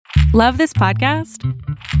Love this podcast?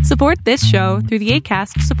 Support this show through the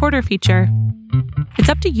Acast supporter feature. It's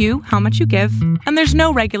up to you how much you give, and there's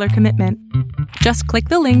no regular commitment. Just click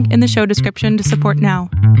the link in the show description to support now.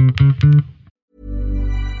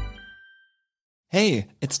 Hey,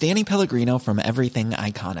 it's Danny Pellegrino from Everything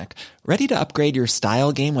Iconic. Ready to upgrade your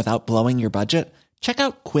style game without blowing your budget? Check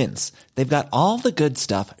out Quince. They've got all the good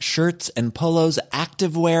stuff, shirts and polos,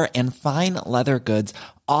 activewear, and fine leather goods,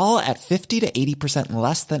 all at 50 to 80%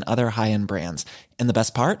 less than other high-end brands. And the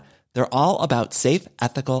best part? They're all about safe,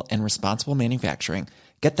 ethical, and responsible manufacturing.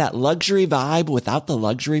 Get that luxury vibe without the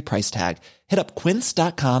luxury price tag. Hit up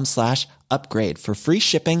quince.com/upgrade for free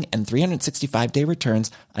shipping and 365-day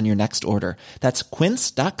returns on your next order. That's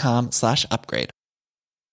quince.com/upgrade.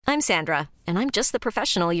 I'm Sandra, and I'm just the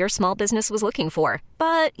professional your small business was looking for.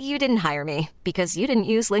 But you didn't hire me because you didn't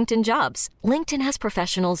use LinkedIn Jobs. LinkedIn has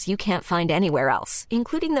professionals you can't find anywhere else,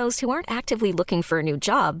 including those who aren't actively looking for a new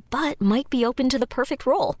job, but might be open to the perfect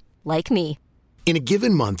role, like me. In a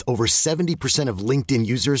given month, over 70% of LinkedIn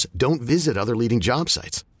users don't visit other leading job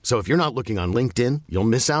sites. So if you're not looking on LinkedIn, you'll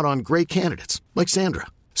miss out on great candidates like Sandra.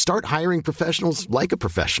 Start hiring professionals like a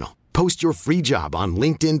professional. Post your free job on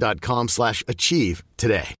linkedin.com/achieve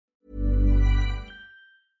today.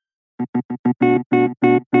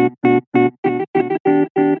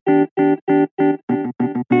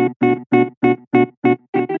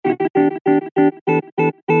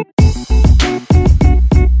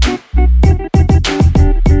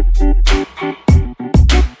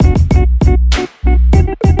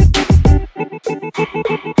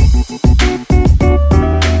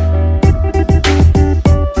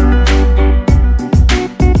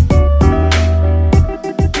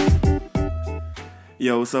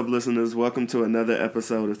 Yo, what's up, listeners? Welcome to another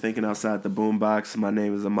episode of Thinking Outside the Boombox. My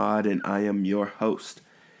name is Ahmad, and I am your host.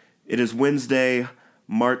 It is Wednesday,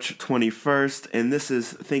 March 21st, and this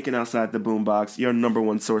is Thinking Outside the Boombox, your number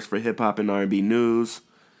one source for hip-hop and R&B news.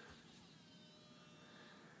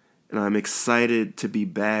 And I'm excited to be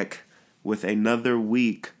back with another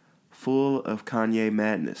week full of Kanye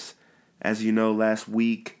madness. As you know, last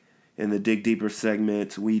week in the Dig Deeper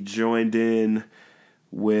segment, we joined in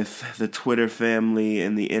with the Twitter family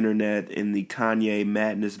and the internet in the Kanye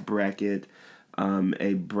Madness bracket,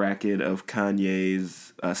 a bracket of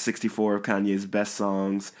Kanye's 64 of Kanye's best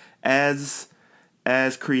songs, as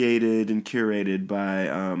created and curated by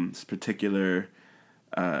this particular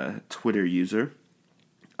Twitter user.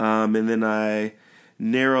 And then I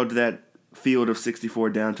narrowed that field of 64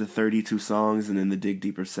 down to 32 songs, and in the Dig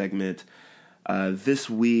Deeper segment, this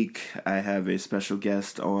week I have a special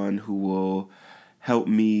guest on who will help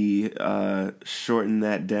me shorten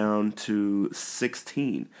that down to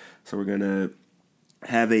 16. So we're going to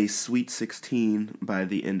have a sweet 16 by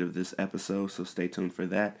the end of this episode, so stay tuned for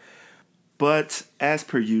that. But as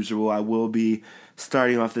per usual, I will be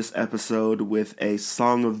starting off this episode with a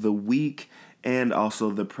Song of the Week and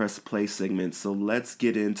also the Press Play segment. So let's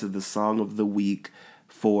get into the Song of the Week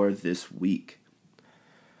for this week.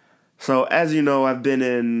 So as you know, I've been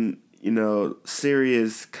in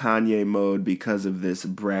serious Kanye mode because of this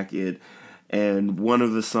bracket, and one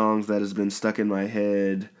of the songs that has been stuck in my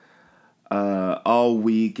head all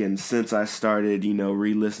week and since I started,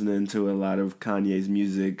 re-listening to a lot of Kanye's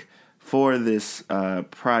music for this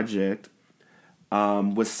project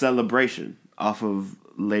was Celebration off of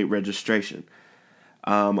Late Registration.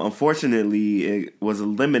 Unfortunately, it was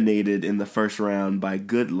eliminated in the first round by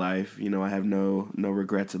Good Life. I have no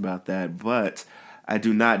regrets about that, but I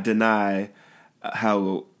do not deny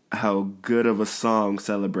how good of a song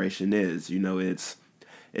Celebration is.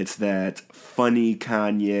 It's that funny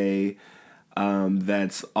Kanye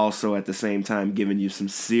that's also at the same time giving you some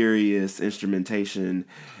serious instrumentation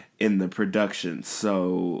in the production.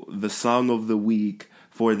 So the Song of the Week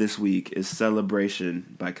for this week is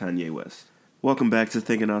Celebration by Kanye West. Welcome back to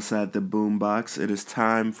Thinking Outside the Boombox. It is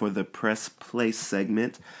time for the Press Play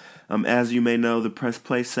segment. As you may know, the Press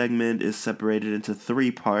Play segment is separated into three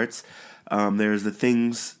parts. There's the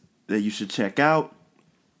things that you should check out,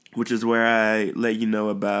 which is where I let you know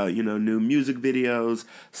about, new music videos,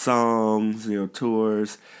 songs,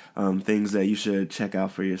 tours, things that you should check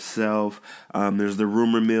out for yourself. There's the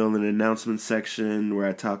rumor mill and announcement section where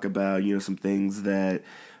I talk about, some things that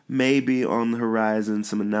may be on the horizon,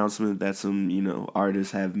 some announcement that some,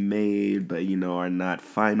 artists have made, but, are not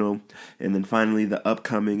final. And then finally, the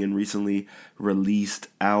upcoming and recently released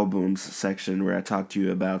albums section where I talk to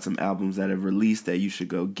you about some albums that have released that you should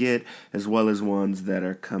go get, as well as ones that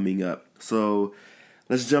are coming up. So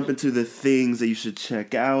let's jump into the things that you should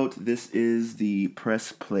check out. This is the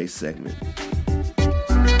Press Play segment.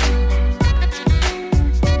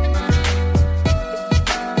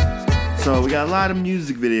 So we got a lot of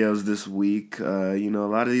music videos this week. A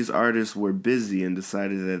lot of these artists were busy and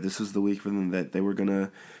decided that this was the week for them that they were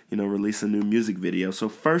gonna, release a new music video. So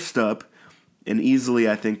first up, and easily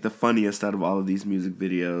I think the funniest out of all of these music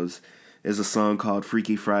videos, is a song called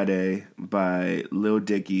Freaky Friday by Lil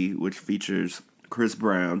Dicky, which features Chris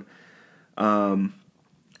Brown.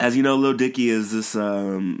 As you know, Lil Dicky is this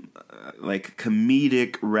comedic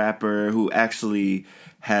rapper who actually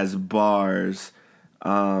has bars.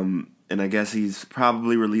 And I guess he's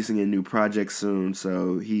probably releasing a new project soon,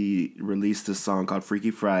 so he released this song called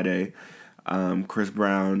Freaky Friday. Chris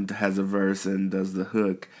Brown has a verse and does the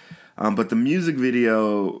hook. But the music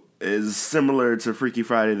video is similar to Freaky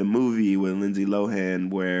Friday, the movie with Lindsay Lohan,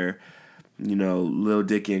 where, Lil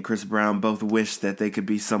Dicky and Chris Brown both wish that they could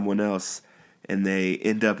be someone else, and they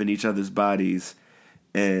end up in each other's bodies.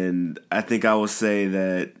 And I think I will say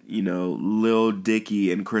that, Lil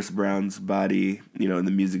Dicky and Chris Brown's body, in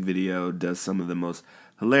the music video does some of the most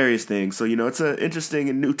hilarious things. So, it's an interesting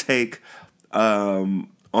and new take on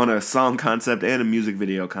a song concept and a music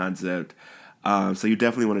video concept. So you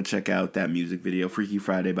definitely want to check out that music video, Freaky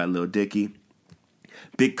Friday by Lil Dicky.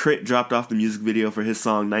 Big Crit dropped off the music video for his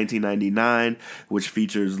song 1999, which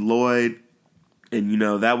features Lloyd. And,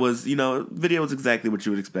 that was, video was exactly what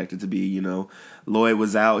you would expect it to be. Lloyd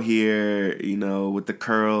was out here, with the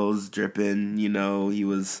curls dripping, he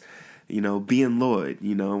was, being Lloyd,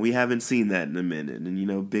 we haven't seen that in a minute.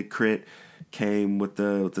 And, Big Crit came with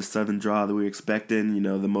the southern draw that we were expecting,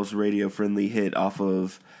 the most radio friendly hit off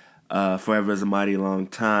of Forever is a Mighty Long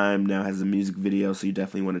Time, now has a music video, so you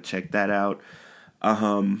definitely want to check that out.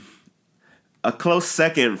 A close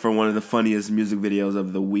second for one of the funniest music videos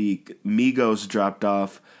of the week, Migos dropped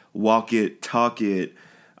off Walk It, Talk It,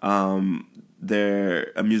 a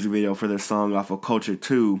music video for their song off of Culture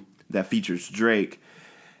 2 that features Drake.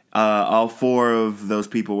 All four of those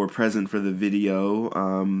people were present for the video.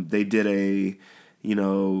 They did a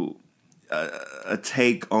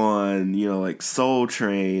take on, Soul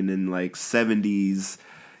Train and 70s,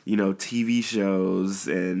 TV shows,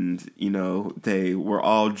 and, they were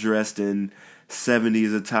all dressed in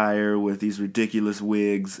 70s attire with these ridiculous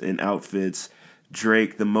wigs and outfits.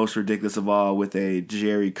 Drake, the most ridiculous of all, with a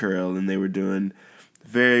Jerry curl, and they were doing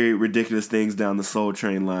very ridiculous things down the Soul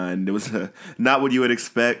Train line. It was not what you would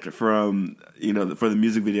expect from, for the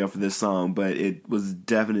music video for this song, but it was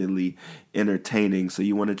definitely entertaining. So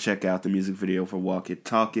you want to check out the music video for Walk It,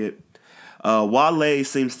 Talk It. Wale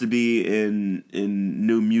seems to be in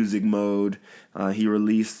new music mode. He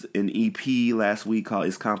released an EP last week called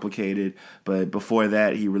It's Complicated, but before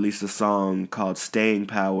that he released a song called Staying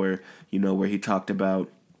Power, where he talked about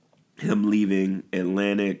him leaving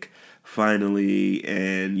Atlantic finally,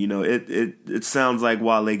 and it sounds like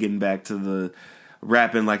Wale getting back to the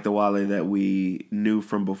rapping like the Wale that we knew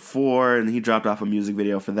from before, and he dropped off a music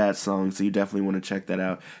video for that song, so you definitely want to check that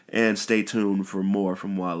out and stay tuned for more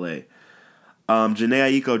from Wale.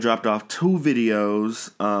 Jhené Aiko dropped off 2 videos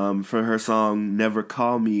for her song Never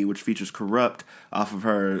Call Me, which features Corrupt off of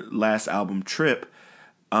her last album Trip,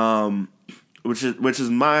 which is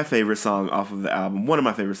my favorite song off of the album, one of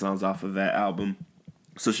my favorite songs off of that album.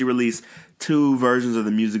 So she released 2 versions of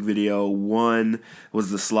the music video. One was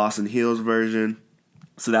the Slauson Hills version.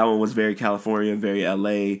 So that one was very California, very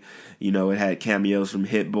LA. It had cameos from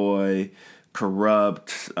Hit Boy,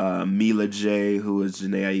 Corrupt, Mila J, who is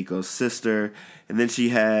Jhené Aiko's sister, and then she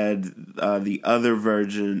had the other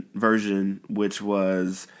version, which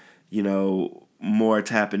was, more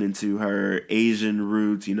tapping into her Asian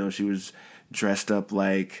roots. She was dressed up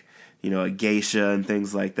like, a geisha and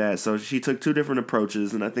things like that. So she took 2 different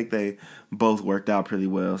approaches, and I think they both worked out pretty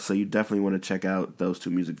well. So you definitely want to check out those 2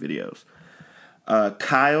 music videos.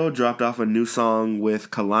 Kyle dropped off a new song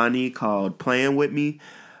with Kalani called Playing With Me.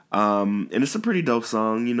 And it's a pretty dope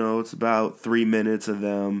song, it's about 3 minutes of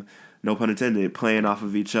them, no pun intended, playing off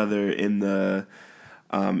of each other in the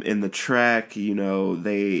track.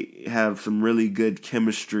 They have some really good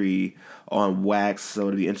chemistry on wax, so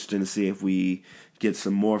it'll be interesting to see if we get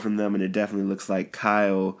some more from them, and it definitely looks like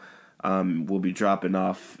Kyle will be dropping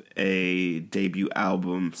off a debut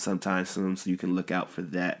album sometime soon, so you can look out for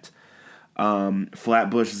that.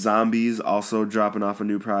 Flatbush Zombies also dropping off a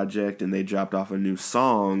new project, and they dropped off a new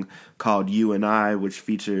song called You and I, which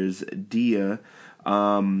features Dia.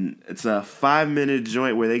 It's a 5-minute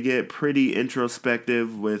joint where they get pretty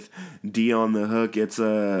introspective with Dia on the hook. It's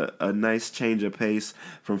a nice change of pace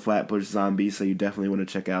from Flatbush Zombies, so you definitely want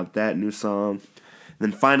to check out that new song.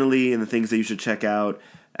 And then finally, and the things that you should check out,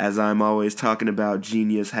 as I'm always talking about,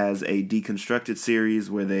 Genius has a Deconstructed series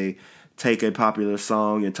where they take a popular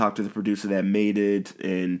song and talk to the producer that made it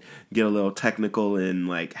and get a little technical in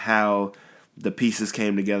like how the pieces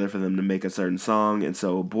came together for them to make a certain song. And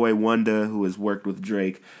so Boy Wonder, who has worked with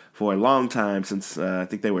Drake for a long time, since I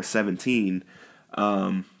think they were 17,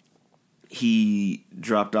 he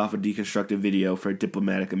dropped off a deconstructed video for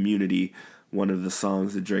Diplomatic Immunity, one of the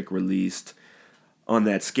songs that Drake released on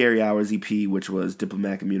that Scary Hours EP, which was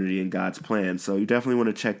Diplomatic Immunity and God's Plan. So you definitely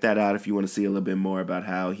want to check that out if you want to see a little bit more about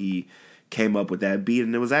how he came up with that beat.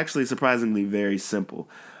 And it was actually surprisingly very simple.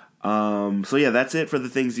 So yeah, that's it for the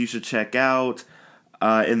things you should check out.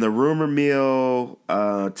 In the rumor mill,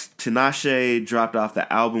 Tinashe dropped off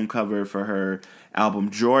the album cover for her album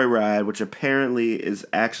Joyride, which apparently is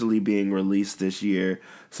actually being released this year,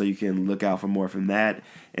 so you can look out for more from that.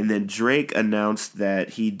 And then Drake announced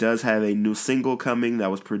that he does have a new single coming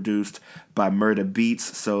that was produced by Murda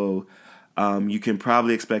Beats, so you can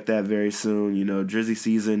probably expect that very soon. You know, Drizzy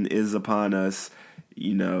season is upon us.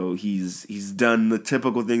 You know, he's done the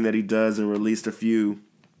typical thing that he does and released a few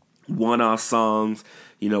one-off songs,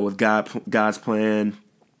 you know, with God's Plan,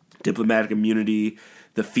 Diplomatic Immunity,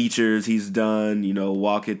 the features he's done, you know,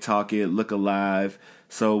 Walk It, Talk It, Look Alive.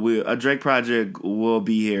 So a Drake project will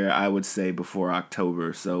be here, I would say, before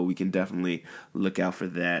October, so we can definitely look out for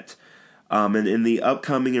that. And in the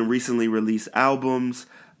upcoming and recently released albums,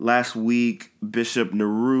 last week, Bishop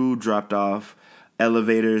Nehru dropped off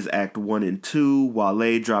Elevators Act 1 and 2.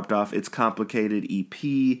 Wale dropped off It's Complicated EP.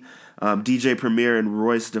 DJ Premier and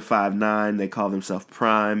Royce da 5'9", they call themselves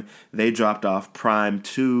Prime. They dropped off Prime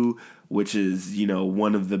 2, which is, you know,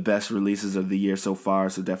 one of the best releases of the year so far,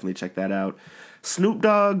 so definitely check that out. Snoop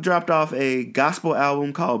Dogg dropped off a gospel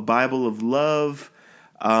album called Bible of Love.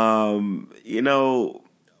 You know,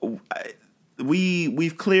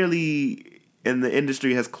 we've clearly, and the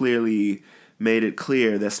industry has clearly made it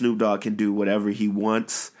clear that Snoop Dogg can do whatever he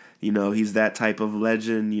wants. You know, he's that type of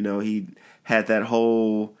legend. You know, he had that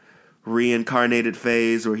whole reincarnated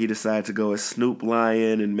phase where he decided to go as Snoop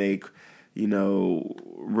Lion and make, you know,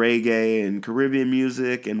 reggae and Caribbean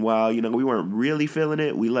music. And while, you know, we weren't really feeling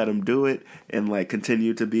it, we let him do it and like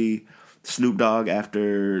continue to be Snoop Dogg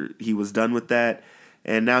after he was done with that.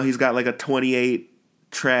 And now he's got like a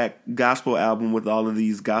 28-track gospel album with all of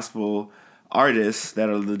these gospel artists that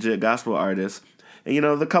are legit gospel artists. And, you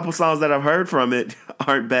know, the couple songs that I've heard from it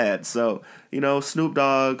aren't bad. So, you know, Snoop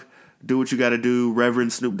Dogg, do what you got to do.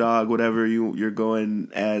 Reverend Snoop Dogg, whatever you're going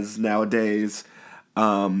as nowadays.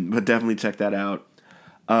 But definitely check that out.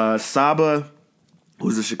 Saba,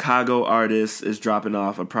 who's a Chicago artist, is dropping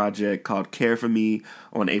off a project called Care For Me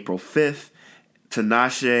on April 5th.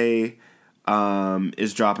 Tinashe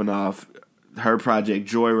is dropping off her project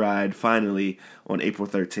Joyride finally on April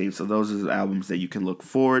 13th. So those are the albums that you can look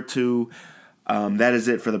forward to. That is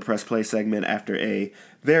it for the Press Play segment. After a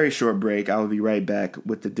very short break, I will be right back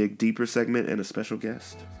with the Dig Deeper segment and a special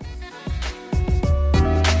guest.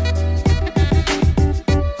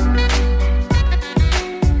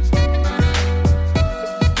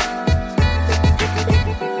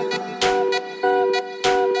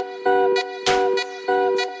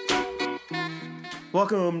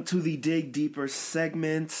 Welcome to the Dig Deeper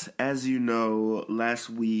segment. As you know, last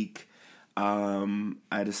week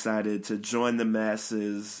I decided to join the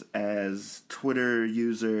masses as Twitter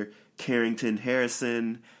user Carrington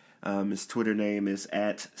Harrison. His Twitter name is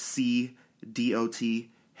at C.DOT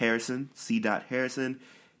Harrison, C.Harrison.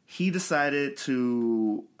 He decided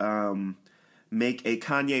to make a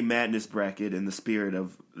Kanye Madness bracket in the spirit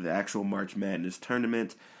of the actual March Madness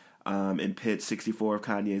tournament and pit 64 of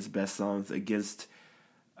Kanye's best songs against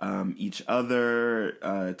each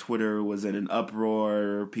other. Twitter was in an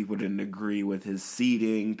uproar. People didn't agree with his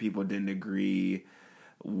seeding. People didn't agree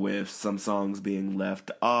with some songs being left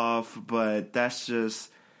off. But that's just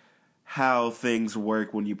how things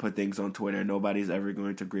work when you put things on Twitter. Nobody's ever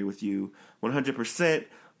going to agree with you 100%.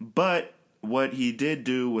 But what he did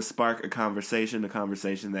do was spark a conversation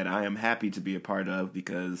that I am happy to be a part of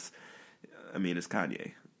because, I mean, it's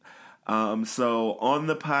Kanye. So on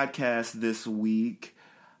the podcast this week,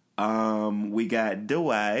 we got the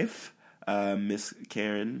wife, Miss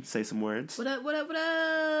Karen. Say some words. What up, what up, what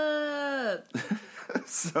up?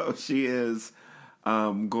 So she is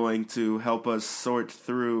going to help us sort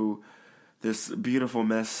through this beautiful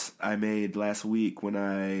mess I made last week when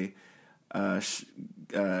I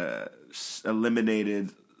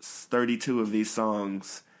eliminated 32 of these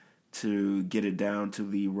songs to get it down to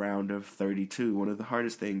the round of 32. One of the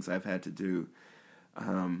hardest things I've had to do.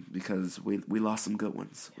 Because we lost some good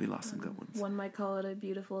ones. One might call it a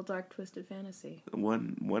beautiful, dark, twisted fantasy.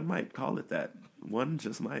 One might call it that. One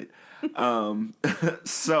just might.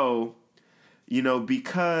 So,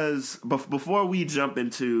 because before we jump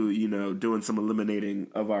into, doing some eliminating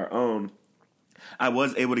of our own, I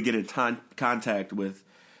was able to get in contact with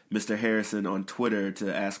Mr. Harrison on Twitter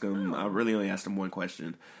to ask him. I really only asked him one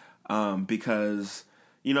question because,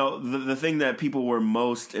 the thing that people were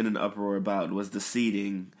most in an uproar about was the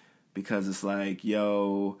seeding, because it's like,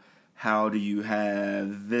 how do you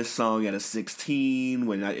have this song at a 16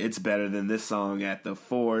 when it's better than this song at the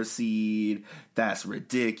 4 seed? That's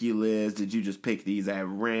ridiculous. Did you just pick these at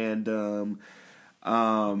random?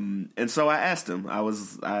 And so I asked him.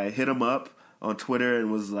 I hit him up on Twitter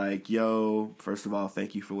and was like, first of all,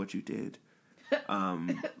 thank you for what you did.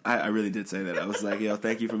 I really did say that. I was like,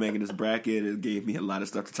 thank you for making this bracket. It gave me a lot of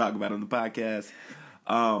stuff to talk about on the podcast.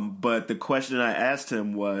 But the question I asked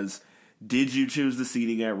him was, did you choose the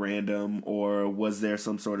seating at random, or was there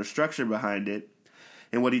some sort of structure behind it?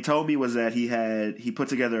 And what he told me was that he put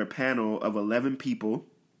together a panel of 11 people,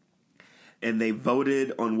 and they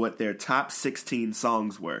voted on what their top 16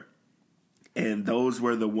 songs were. And those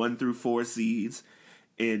were the 1 through 4 seeds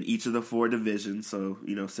in each of the 4 divisions, so,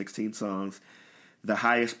 16 songs. The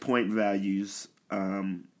highest point values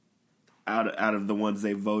out of the ones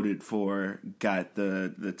they voted for got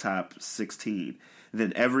the top 16.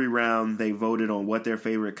 Then every round they voted on what their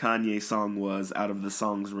favorite Kanye song was out of the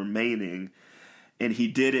songs remaining. And he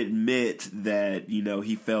did admit that,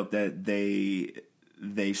 he felt that they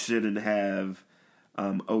shouldn't have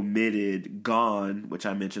omitted Gone, which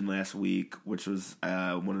I mentioned last week, which was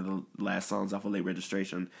one of the last songs off of Late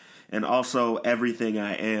Registration. And also Everything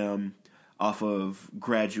I Am off of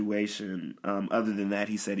Graduation. Other than that,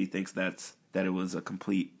 he said he thinks that it was a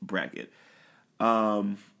complete bracket.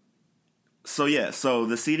 So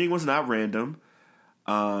the seating was not random.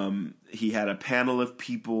 He had a panel of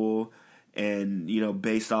people, and,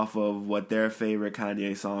 based off of what their favorite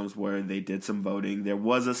Kanye songs were, they did some voting. There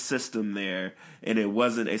was a system there, and it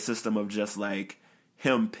wasn't a system of just, like,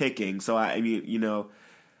 him picking. So,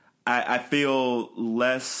 I feel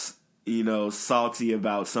less, salty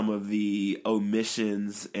about some of the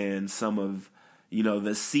omissions and some of,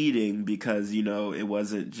 the seating because, it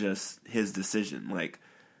wasn't just his decision. Like,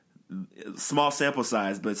 small sample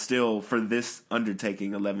size, but still, for this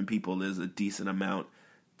undertaking, 11 people is a decent amount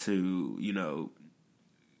to,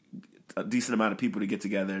 a decent amount of people to get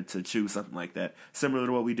together to choose something like that. Similar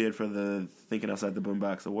to what we did for the Thinking Outside the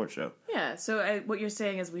Boombox award show. Yeah, so what you're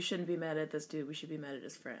saying is we shouldn't be mad at this dude. We should be mad at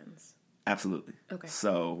his friends. Absolutely. Okay.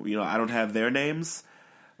 So, I don't have their names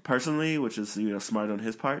personally, which is, smart on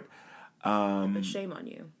his part. But shame on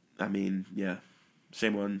you. I mean, yeah.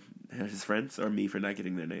 Shame on his friends or me for not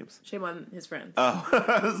getting their names. Shame on his friends. Oh,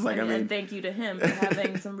 and thank you to him for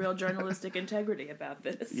having some real journalistic integrity about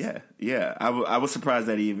this. Yeah. I was surprised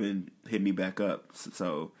that he even hit me back up.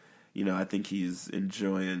 So, I think he's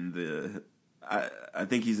enjoying I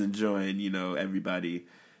think he's enjoying, everybody,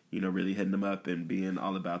 really hitting him up and being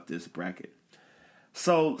all about this bracket.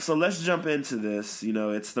 So let's jump into this.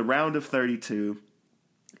 It's the round of 32,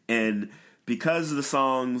 and because of the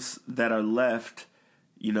songs that are left,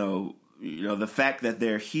 the fact that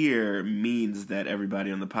they're here means that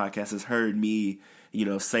everybody on the podcast has heard me,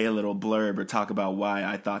 say a little blurb or talk about why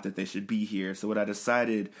I thought that they should be here. So what I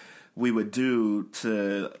decided we would do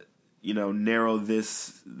to, narrow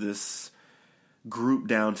this group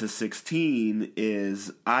down to 16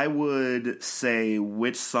 is I would say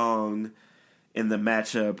which song in the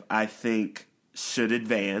matchup I think should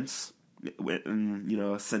advance,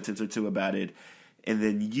 a sentence or two about it. And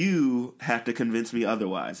then you have to convince me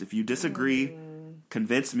otherwise. If you disagree,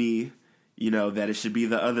 convince me, that it should be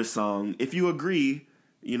the other song. If you agree,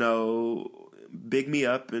 big me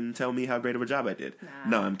up and tell me how great of a job I did. Nah.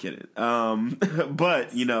 No, I'm kidding.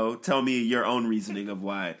 But, tell me your own reasoning of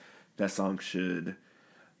why that song should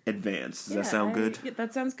advance. Does that sound good? Yeah,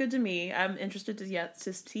 that sounds good to me. I'm interested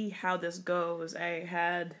to see how this goes. I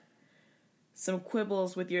had some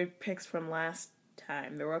quibbles with your picks from last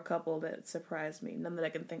time. There were a couple that surprised me. None that I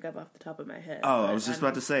can think of off the top of my head. Oh, I was just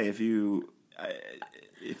about to say, if you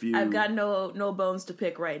I've got no bones to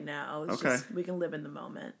pick right now. It's okay. Just, we can live in the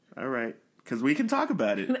moment. All right. Because we can talk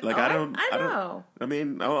about it. Like, I know. I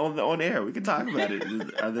mean, on air, we can talk about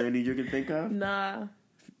it. Are there any you can think of? Nah.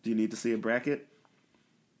 Do you need to see a bracket?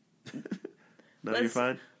 No, you're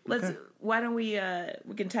fine? Okay. Why don't we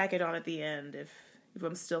can tack it on at the end if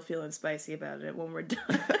I'm still feeling spicy about it when we're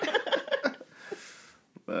done.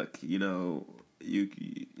 Look,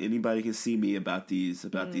 anybody can see me about these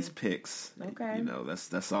picks. Okay.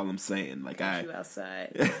 That's all I'm saying. Like, catch you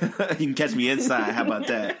outside. You can catch me inside. How about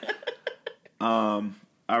that?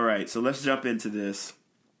 All right, so let's jump into this.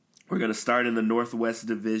 We're gonna start in the Northwest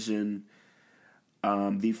Division.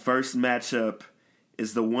 The first matchup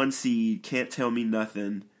is the 1 seed, Can't Tell Me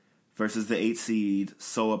Nothing, versus the 8 seed,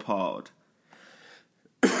 So Appalled.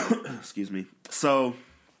 Excuse me. So,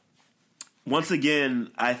 once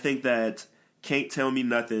again, I think that Can't Tell Me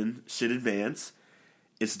Nothing should advance.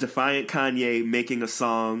 It's Defiant Kanye making a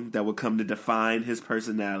song that will come to define his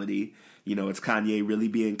personality. You know, it's Kanye really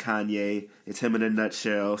being Kanye. It's him in a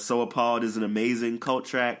nutshell. So Appalled is an amazing cult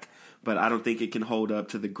track, but I don't think it can hold up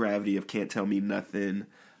to the gravity of Can't Tell Me Nothing.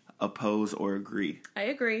 Oppose or agree? I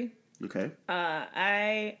agree. Okay.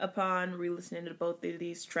 I, upon re-listening to both of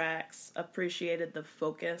these tracks, appreciated the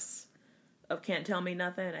focus of Can't Tell Me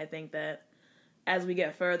Nothing. I think that as we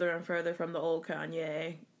get further and further from the old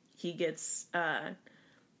Kanye, he gets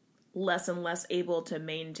less and less able to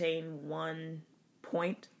maintain one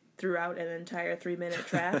point throughout an entire 3-minute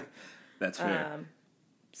track. That's fair.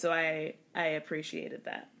 So I appreciated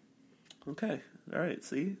that. Okay. All right.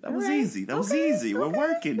 See, that was easy. That was easy. We're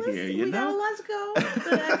working here, you know? Let's go.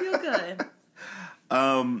 But I feel good.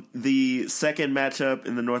 The second matchup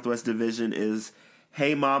in the Northwest Division is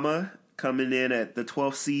Hey Mama coming in at the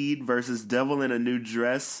 12th seed versus Devil in a New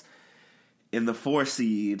Dress in the 4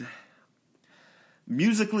 seed.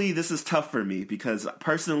 Musically, this is tough for me because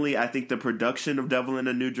personally, I think the production of Devil in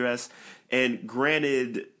a New Dress, and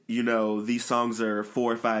granted, you know, these songs are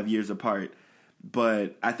 4 or 5 years apart,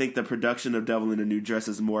 but I think the production of Devil in a New Dress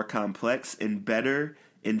is more complex and better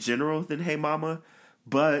in general than Hey Mama.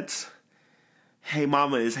 But Hey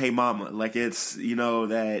Mama is Hey Mama. Like, it's, you know,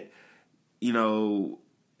 that, you know,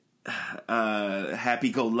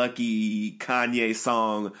 happy-go-lucky Kanye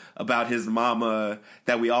song about his mama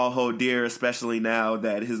that we all hold dear, especially now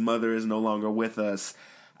that his mother is no longer with us.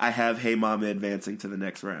 I have Hey Mama advancing to the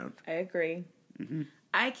next round. I agree. Mm-hmm.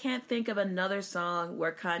 I can't think of another song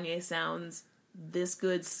where Kanye sounds this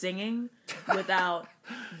good singing without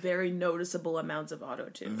very noticeable amounts of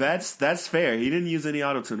auto-tune. That's fair. He didn't use any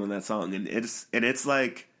auto-tune on that song, and it's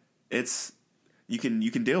like you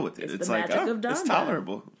can deal with it. It's the like magic of Donda. It's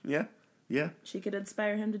tolerable. Yeah. She could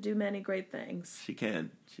inspire him to do many great things. She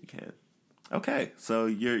can. Okay, so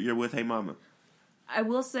you're with Hey Mama. I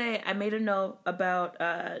will say I made a note about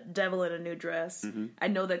Devil in a New Dress. Mm-hmm. I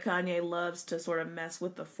know that Kanye loves to sort of mess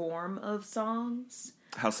with the form of songs.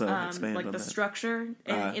 How so? Expand like on the that. structure.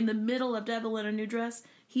 And in the middle of Devil in a New Dress,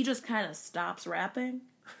 he just kind of stops rapping.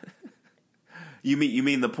 You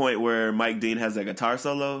mean the point where Mike Dean has a guitar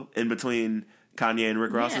solo in between Kanye and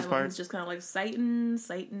Rick Ross's part? It's just kind of like Satan.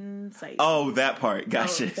 Oh, that part.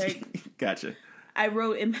 Gotcha. Gotcha. I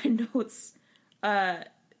wrote in my notes,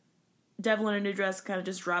 Devil in a New Dress kind of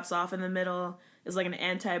just drops off in the middle. It's like an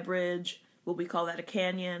anti-bridge. Will we call that a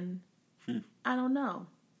canyon? I don't know.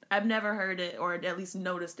 I've never heard it, or at least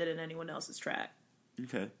noticed it in anyone else's track.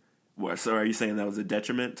 Okay. Well, so are you saying that was a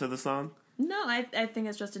detriment to the song? No, I think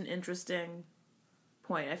it's just an interesting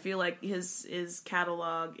point. I feel like his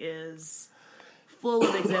catalog is full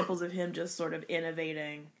of examples of him just sort of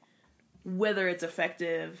innovating, whether it's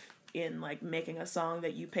effective in like making a song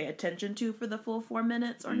that you pay attention to for the full 4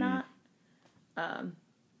 minutes or not.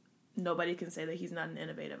 Nobody can say that he's not an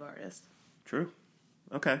innovative artist. True.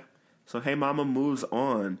 Okay. So Hey Mama moves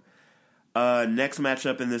on. Next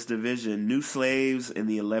matchup in this division, New Slaves in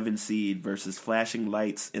the 11 seed versus Flashing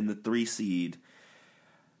Lights in the 3 seed.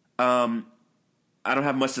 I don't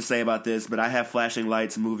have much to say about this, but I have Flashing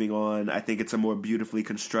Lights moving on. I think it's a more beautifully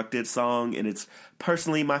constructed song, and it's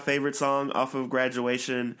personally my favorite song off of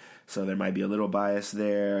Graduation, so there might be a little bias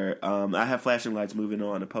there. I have Flashing Lights moving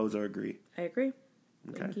on. Oppose or agree? I agree. Okay.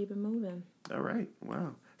 We can keep it moving. All right.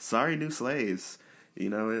 Wow. Sorry, New Slaves. You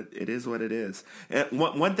know, it is what it is. And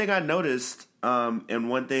one thing I noticed, and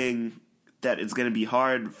one thing that it's going to be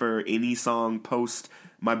hard for any song post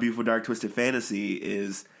My Beautiful Dark Twisted Fantasy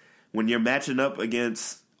is when you're matching up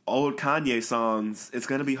against old Kanye songs, it's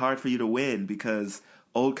going to be hard for you to win because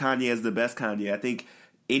old Kanye is the best Kanye. I think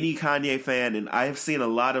any Kanye fan, and I have seen a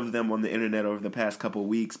lot of them on the internet over the past couple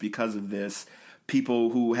weeks because of this,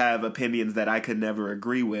 people who have opinions that I could never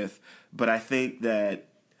agree with. But I think that,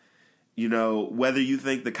 you know, whether you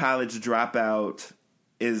think The College Dropout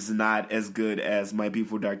is not as good as My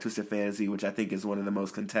Beautiful Dark Twisted Fantasy, which I think is one of the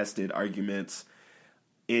most contested arguments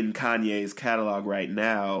in Kanye's catalog right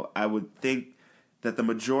now, I would think that the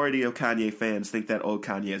majority of Kanye fans think that old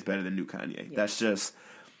Kanye is better than new Kanye. Yeah. That's just,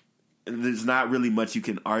 there's not really much you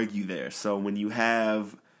can argue there. So when you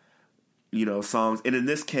have, you know, songs, and in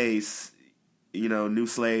this case, you know, New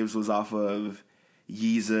Slaves was off of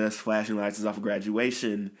Yeezus, Flashing Lights is off of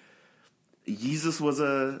Graduation. Yeezus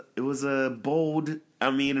was a bold,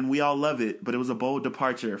 I mean, and we all love it, but it was a bold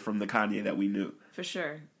departure from the Kanye that we knew. For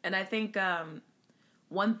sure. And I think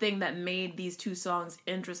one thing that made these two songs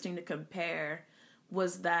interesting to compare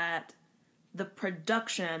was that the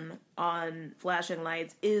production on Flashing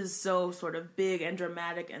Lights is so sort of big and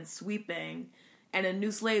dramatic and sweeping. And in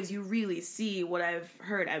New Slaves, you really see what I've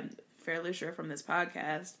heard, I'm fairly sure from this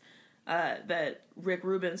podcast, that Rick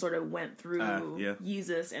Rubin sort of went through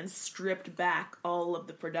Yeezus and stripped back all of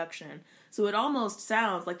the production. So it almost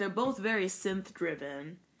sounds like they're both very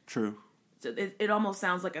synth-driven. True. So it almost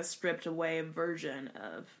sounds like a stripped away version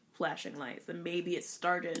of Flashing Lights, and maybe it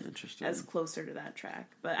started as closer to that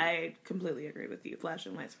track. But I completely agree with you.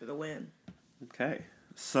 Flashing Lights for the win. Okay.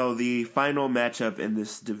 So the final matchup in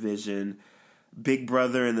this division, Big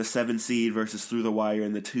Brother in the 7 seed versus Through the Wire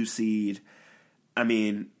in the 2 seed. I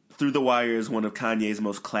mean, Through the Wire is one of Kanye's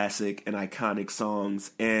most classic and iconic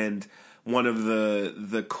songs, and one of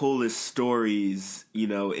the coolest stories, you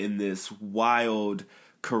know, in this wild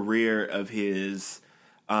career of his.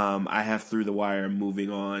 I have Through the Wire moving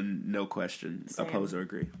on, no question. Same. Oppose or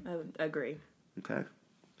agree? I agree. Okay. Do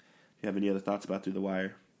you have any other thoughts about Through the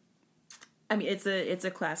Wire? I mean, it's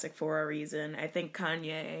a classic for a reason. I think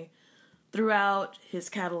Kanye, throughout his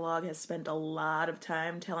catalog, has spent a lot of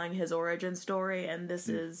time telling his origin story, and this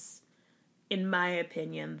is, in my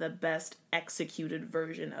opinion, the best executed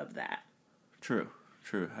version of that. True.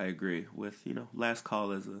 I agree with, you know, Last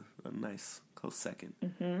Call is a nice close second.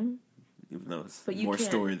 Mm-hmm. Even though it's more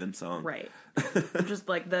story than song. Right. Just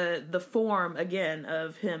like the form, again,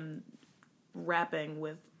 of him rapping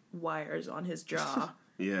with wires on his jaw.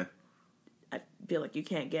 Yeah. I feel like you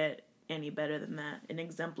can't get any better than that in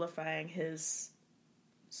exemplifying his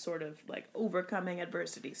sort of like overcoming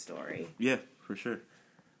adversity story. Yeah, for sure.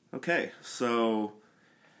 Okay, so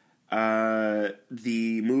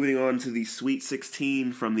moving on to the Sweet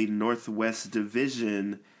 16 from the Northwest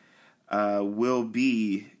Division will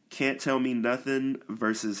be Can't Tell Me Nothing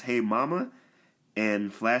versus Hey Mama,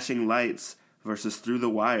 and Flashing Lights versus Through the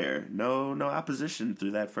Wire. No opposition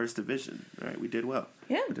through that first division. All right, we did well.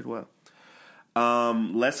 Yeah. We did well.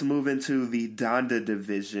 Let's move into the Donda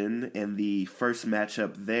division, and the first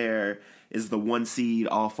matchup there is the 1 seed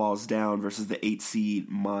All Falls Down versus the 8 seed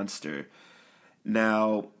Monster.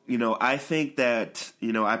 Now, you know, I think that,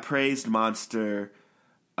 you know, I praised Monster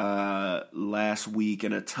last week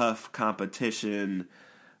in a tough competition.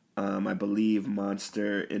 I believe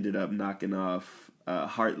Monster ended up knocking off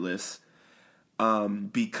Heartless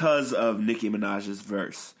because of Nicki Minaj's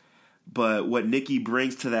verse. But what Nicki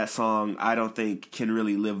brings to that song, I don't think can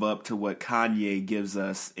really live up to what Kanye gives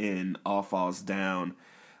us in All Falls Down.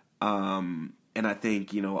 And I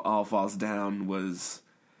think, you know, All Falls Down was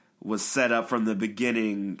set up from the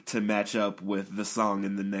beginning to match up with the song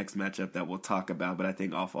in the next matchup that we'll talk about. But I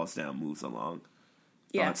think All Falls Down moves along.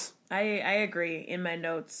 Yes, yeah, I agree. In my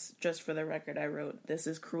notes, just for the record, I wrote, "This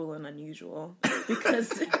is cruel and unusual,"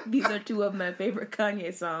 because these are two of my favorite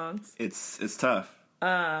Kanye songs. It's tough.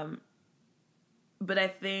 But I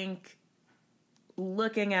think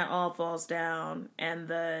looking at All Falls Down and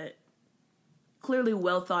the clearly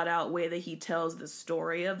well thought out way that he tells the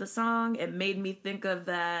story of the song, it made me think of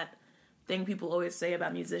that thing people always say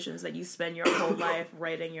about musicians, that you spend your whole life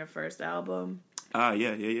writing your first album.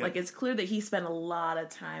 Yeah. Like, it's clear that he spent a lot of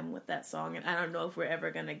time with that song, and I don't know if we're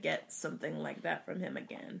ever going to get something like that from him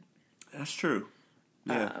again. That's true.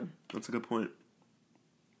 Yeah, that's a good point.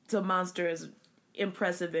 So Monster is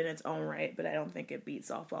impressive in its own right, but I don't think it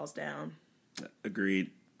beats All Falls Down.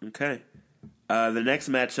 Agreed. Okay. The next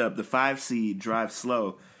matchup, the 5 seed Drive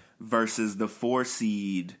Slow versus the 4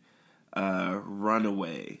 seed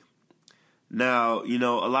Runaway. Now, you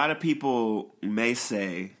know, a lot of people may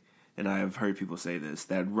say, and I have heard people say this,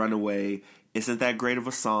 that Runaway isn't that great of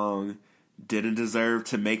a song, didn't deserve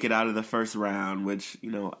to make it out of the first round, which, you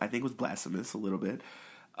know, I think was blasphemous a little bit.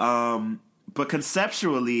 But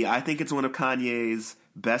conceptually, I think it's one of Kanye's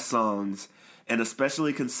best songs, and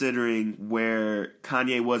especially considering where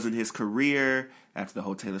Kanye was in his career after the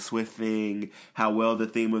whole Taylor Swift thing, how well the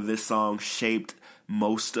theme of this song shaped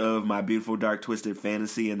most of My Beautiful Dark Twisted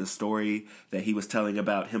Fantasy and the story that he was telling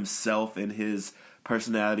about himself and his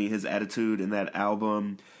personality, his attitude in that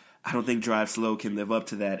album. I don't think Drive Slow can live up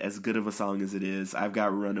to that, as good of a song as it is. I've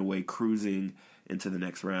got Runaway cruising into the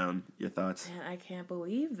next round. Your thoughts? Man, I can't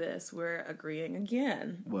believe this. We're agreeing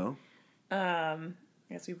again. Well, I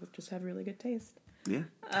guess we both just have really good taste. Yeah.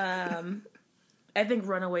 I think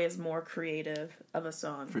Runaway is more creative of a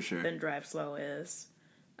song for sure than Drive Slow is.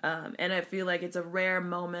 And I feel like it's a rare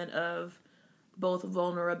moment of both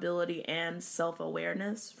vulnerability and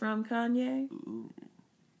self-awareness from Kanye. Ooh.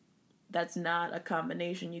 That's not a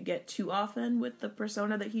combination you get too often with the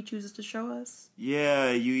persona that he chooses to show us.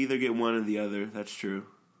 Yeah, you either get one or the other. That's true.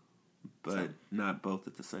 but not both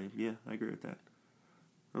at the same. Yeah, I agree with that.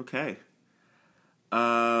 Okay.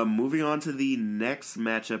 Moving on to the next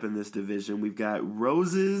matchup in this division, we've got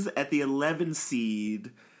Roses at the 11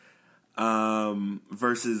 seed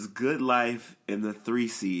versus Good Life in the 3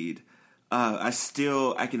 seed. I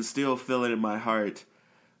can still feel it in my heart.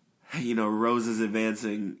 You know, Roses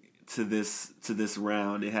advancing to this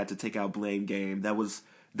round. It had to take out Blame Game. That was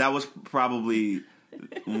probably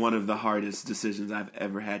one of the hardest decisions I've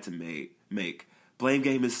ever had to make. Blame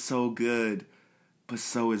Game is so good, but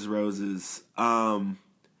so is Roses. Like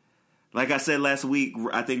I said last week,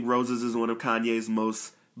 I think Roses is one of Kanye's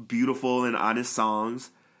most beautiful and honest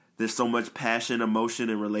songs. There's so much passion, emotion,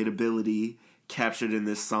 and relatability captured in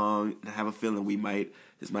this song. I have a feeling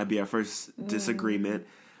this might be our first disagreement.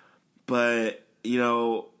 But, you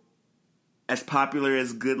know, as popular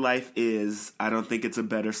as Good Life is, I don't think it's a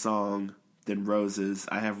better song than Roses.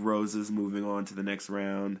 I have Roses moving on to the next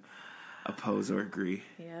round. Oppose or agree?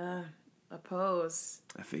 Yeah, oppose.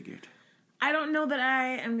 I figured. I don't know that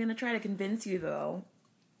I am going to try to convince you, though,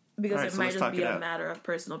 because it might just be a matter of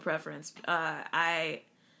personal preference.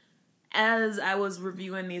 As I was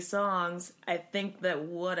reviewing these songs, I think that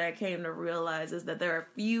what I came to realize is that there are a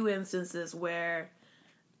few instances where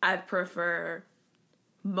I prefer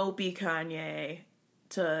mopey Kanye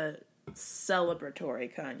to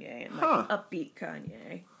celebratory Kanye and upbeat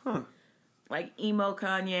Kanye. Like emo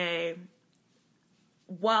Kanye,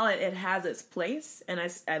 while it has its place, and I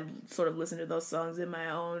sort of listen to those songs in my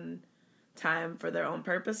own time for their own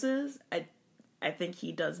purposes, I think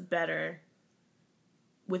he does better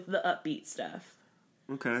with the upbeat stuff.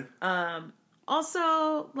 Okay.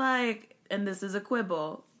 Also, like, and this is a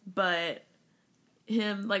quibble, but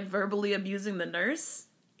him, like, verbally abusing the nurse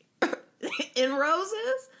in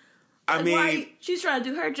Roses? I mean... she's trying to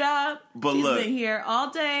do her job. But she's look... been here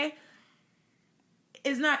all day.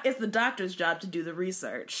 It's the doctor's job to do the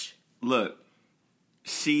research. Look,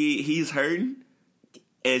 he's hurting,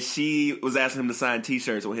 and she was asking him to sign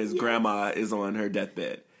T-shirts when his grandma is on her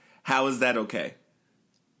deathbed. How is that okay?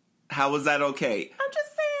 How is that okay? I'm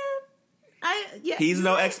just saying. He's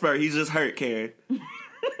no expert. He's just hurt, Karen.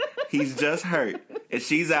 He's just hurt. And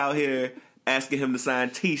she's out here asking him to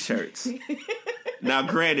sign T-shirts. Now,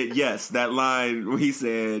 granted, yes, that line where he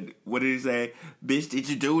said, what did he say? Bitch, did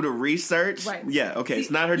you do the research? Right. Yeah, okay.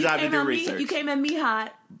 It's not her job to do research. You came at me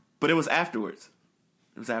hot. But it was afterwards.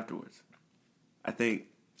 I think.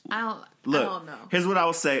 I don't know. Here's what I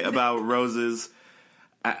will say about Roses.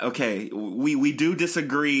 We do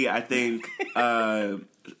disagree, I think,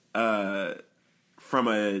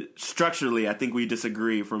 structurally, I think we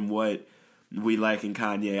disagree from what we like in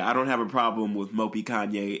Kanye. I don't have a problem with mopey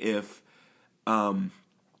Kanye if mopey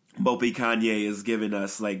Kanye is giving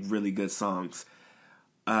us, like, really good songs.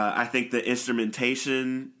 I think the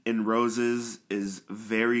instrumentation in Roses is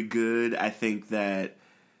very good. I think that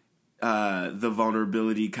the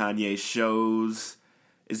vulnerability Kanye shows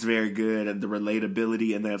is very good, and the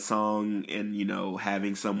relatability in that song, and, you know,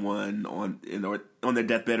 having someone on their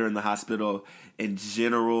deathbed or in the hospital in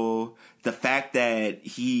general. The fact that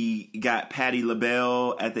he got Patti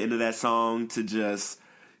LaBelle at the end of that song to just,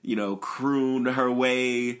 you know, croon her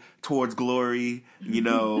way towards glory, you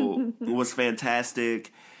know, was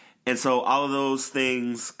fantastic. And so all of those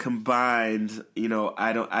things combined, you know,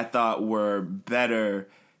 I thought were better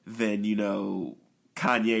than, you know,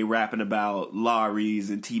 Kanye rapping about lorries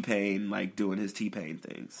and T-Pain, like, doing his T-Pain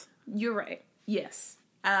things. You're right. Yes.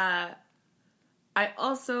 I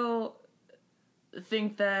also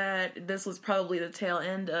think that this was probably the tail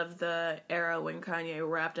end of the era when Kanye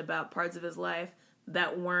rapped about parts of his life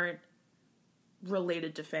that weren't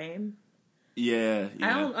related to fame. Yeah.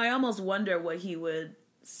 I almost wonder what he would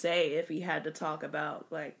say if he had to talk about,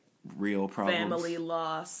 like, real problems, family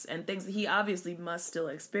loss, and things that he obviously must still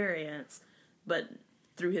experience, but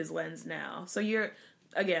through his lens now. So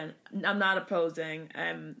I'm not opposing.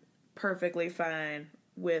 I'm perfectly fine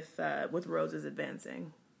with Roses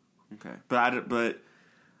advancing. Okay, but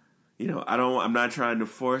you know, I'm not trying to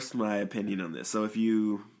force my opinion on this. So if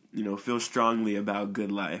you feel strongly about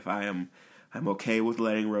Good Life, I'm okay with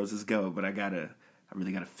letting Roses go, but I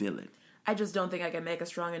really gotta feel it. I just don't think I can make a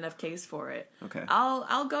strong enough case for it. Okay.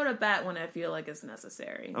 I'll go to bat when I feel like it's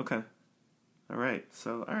necessary. Okay. All right.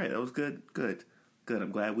 So, all right, that was good. Good.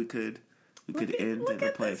 I'm glad we could end in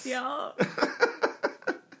a place. This, y'all.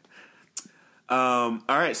 All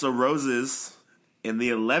right, so Roses in the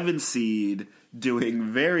 11 seed doing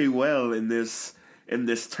very well in this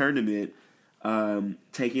tournament,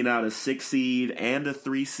 taking out a 6 seed and a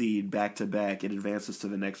 3 seed back to back. It advances to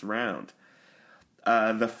the next round.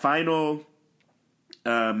 The final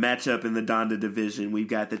matchup in the Donda division. We've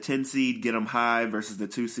got the 10 seed Get 'Em High versus the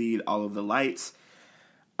 2 seed All of the Lights.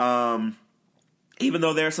 Even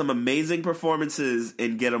though there are some amazing performances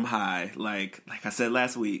in Get 'Em High, like I said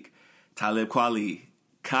last week, Talib Kweli,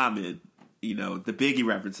 Common, the Biggie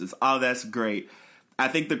references, all that's great. I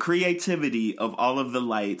think the creativity of All of the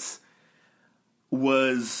Lights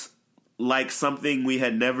was like something we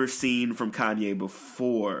had never seen from Kanye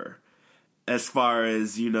before, as far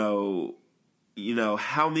as,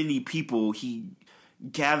 how many people he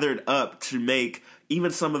gathered up to make even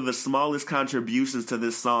some of the smallest contributions to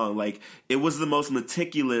this song. Like, it was the most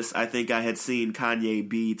meticulous I think I had seen Kanye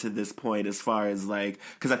be to this point, as far as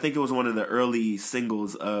because I think it was one of the early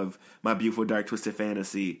singles of My Beautiful Dark Twisted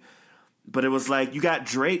Fantasy. But it was you got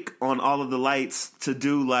Drake on All of the Lights to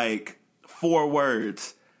do 4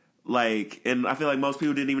 words. And I feel like most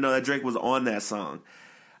people didn't even know that Drake was on that song.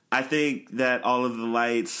 I think that All of the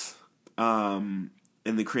Lights, and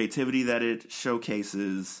the creativity that it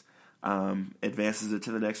showcases, advances it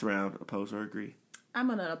to the next round. Oppose or agree? I'm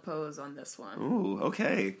gonna oppose on this one. Ooh,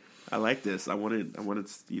 okay. I like this. I wanted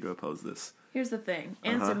you to oppose this. Here's the thing.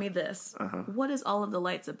 Answer me this. What is All of the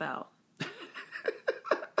Lights about?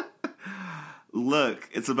 Look,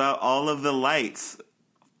 it's about all of the lights.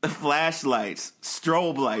 Flashlights,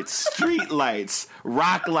 strobe lights, street lights,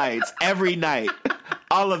 rock lights, every night.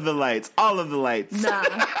 All of the lights. All of the lights. Nah.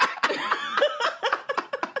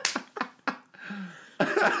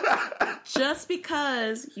 Just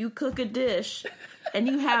because you cook a dish and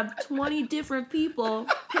you have 20 different people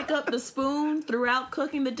pick up the spoon throughout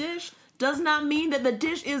cooking the dish does not mean that the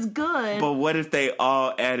dish is good. But what if they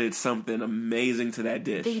all added something amazing to that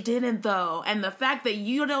dish? They didn't, though. And the fact that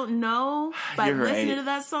you don't know by listening to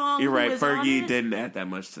that song. You're right. Fergie didn't add that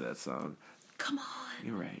much to that song. Come on.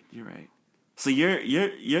 You're right. So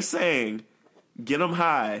you're saying Get 'Em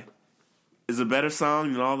High is a better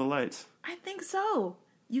song than All the Lights? I think so.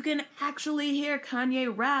 You can actually hear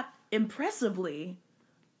Kanye rap impressively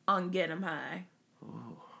on Get 'Em High.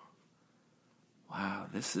 Oh. Wow,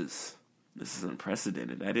 this is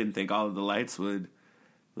unprecedented. I didn't think All of the Lights would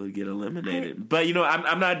get eliminated. But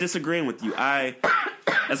I'm not disagreeing with you.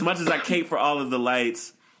 As much as I cape for All of the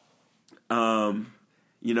Lights, I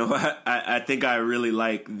think I really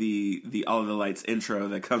like the All of the Lights intro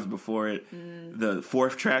that comes before it. The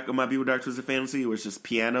 4th track of My Beautiful Dark Twisted Fantasy, which is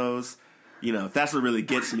pianos. That's what really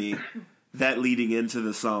gets me. That leading into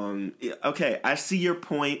the song. Okay, I see your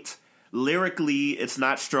point. Lyrically, it's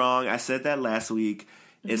not strong. I said that last week.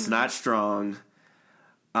 It's not strong.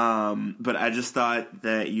 But I just thought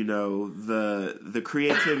that, the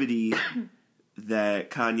creativity that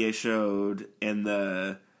Kanye showed and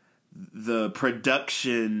the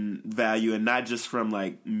production value, and not just from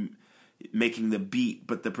making the beat,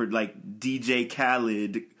 but the DJ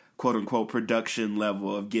Khaled quote unquote production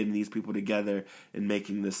level of getting these people together and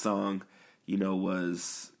making this song,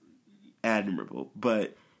 was admirable.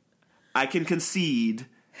 But I can concede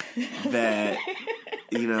that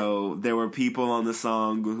there were people on the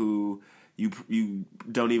song who you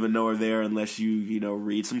don't even know are there unless you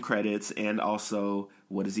read some credits. And also,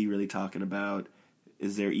 what is he really talking about?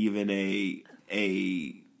 Is there even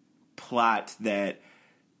a plot that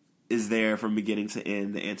is there from beginning to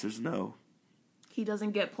end? The answer is no. He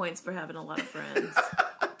doesn't get points for having a lot of friends.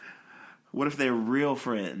 What if they're real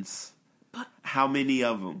friends? But how many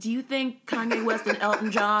of them? Do you think Kanye West and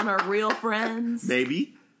Elton John are real friends?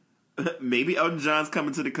 Maybe. Maybe Elton John's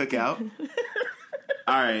coming to the cookout.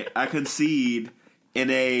 All right, I concede in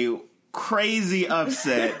a crazy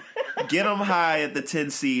upset. Get 'Em High at the 10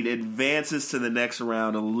 seed advances to the next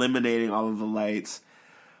round, eliminating All of the Lights.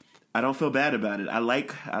 I don't feel bad about it. I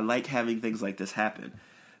like having things like this happen.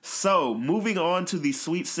 So, moving on to the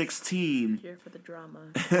Sweet 16. Here for the drama.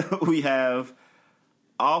 We have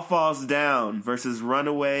All Falls Down versus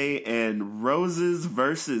Runaway and Roses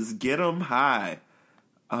versus Get 'Em High.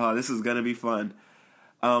 Oh, this is going to be fun.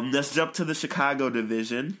 Let's jump to the Chicago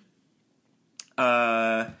division.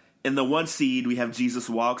 In the 1 seed, we have Jesus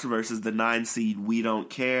Walks versus the 9 seed We Don't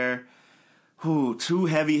Care. Ooh, 2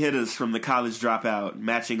 heavy hitters from the College Dropout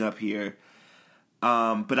matching up here.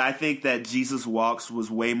 But I think that Jesus Walks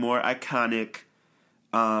was way more iconic,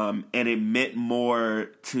 and it meant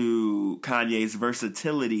more to Kanye's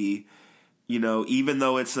versatility. Even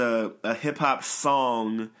though it's a hip-hop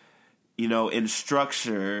song, in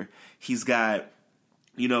structure, he's got,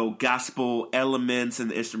 gospel elements in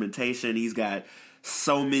the instrumentation. He's got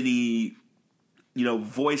so many,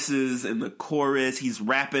 voices in the chorus. He's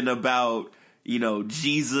rapping about,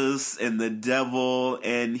 Jesus and the devil,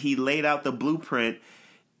 and he laid out the blueprint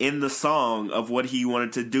in the song of what he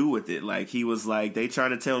wanted to do with it. He was like, they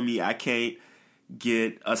trying to tell me I can't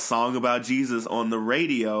get a song about Jesus on the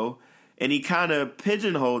radio, and he kind of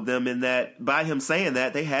pigeonholed them in that by him saying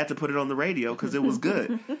that they had to put it on the radio because it was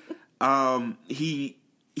good.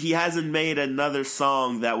 He hasn't made another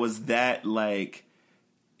song that was that, like,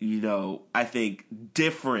 I think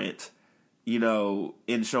different,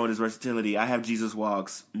 in showing his versatility. I have Jesus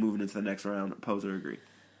Walks moving into the next round. Oppose or agree?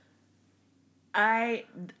 I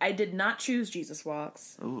did not choose Jesus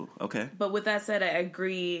Walks. Oh, okay. But with that said, I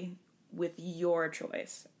agree with your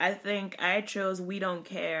choice. I think I chose We Don't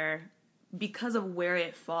Care because of where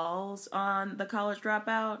it falls on The College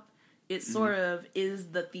Dropout. It sort of is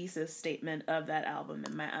the thesis statement of that album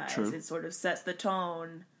in my eyes. True. It sort of sets the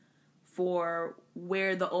tone for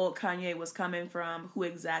where the old Kanye was coming from, who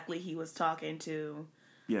exactly he was talking to.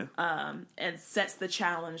 Yeah. And sets the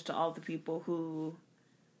challenge to all the people who,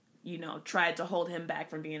 tried to hold him back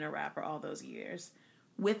from being a rapper all those years.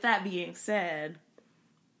 With that being said,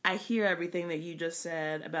 I hear everything that you just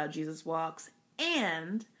said about Jesus Walks,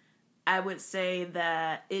 and I would say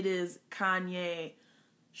that it is Kanye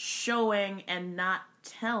showing and not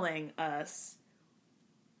telling us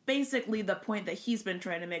basically the point that he's been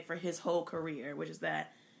trying to make for his whole career, which is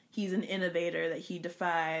that he's an innovator, that he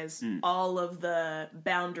defies all of the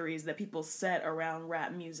boundaries that people set around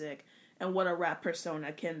rap music and what a rap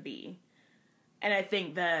persona can be. And I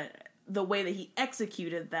think that the way that he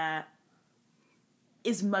executed that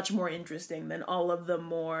is much more interesting than all of the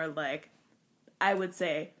more, like, I would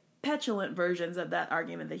say, petulant versions of that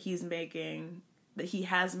argument that he's making, that he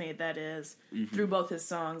has made, that is, through both his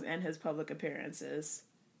songs and his public appearances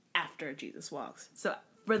after Jesus Walks. So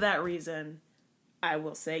for that reason, I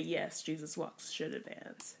will say yes, Jesus Walks should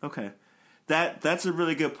advance. Okay. That's a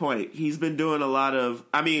really good point. He's been doing a lot of,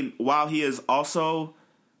 while he is also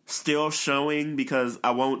still showing, because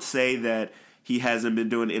I won't say that he hasn't been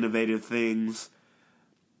doing innovative things,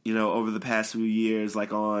 over the past few years,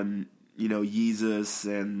 like on, Yeezus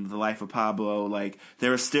and The Life of Pablo. Like,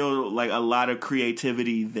 there is still, like, a lot of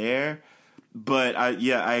creativity there. But,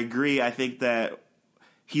 I agree. I think that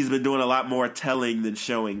he's been doing a lot more telling than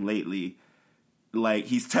showing lately. Like,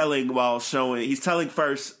 he's telling while showing. He's telling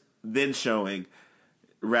first, then showing,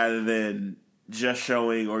 rather than just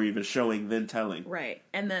showing or even showing, then telling. Right.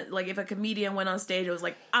 And then, like, if a comedian went on stage and was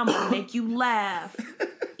like, I'm going to make you laugh,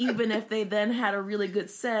 even if they then had a really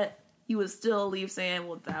good set, you would still leave saying,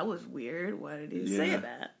 well, that was weird. Why did he say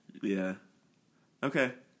that? Yeah.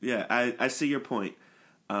 Okay. Yeah, I see your point.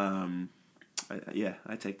 I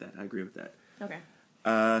take that. I agree with that.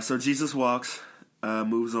 Okay. So Jesus Walks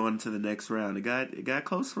moves on to the next round. It got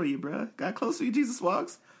close for you, bro. Got close for you, Jesus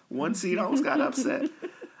Walks. One seed almost got upset.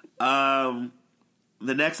 The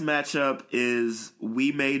next matchup is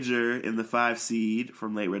We Major in the 5 seed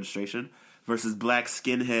from Late Registration versus Black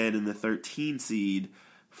Skinhead in the 13 seed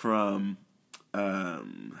from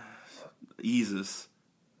Yeezus.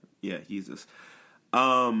 Yeah, Yeezus.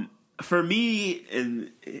 For me, and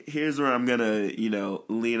here's where I'm gonna,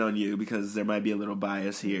 lean on you because there might be a little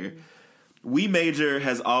bias here. We Major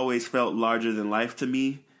has always felt larger than life to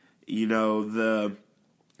me. The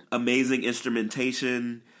amazing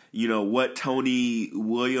instrumentation, what Tony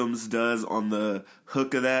Williams does on the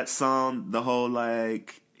hook of that song, the whole,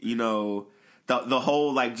 like, the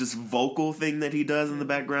whole, like, just vocal thing that he does in the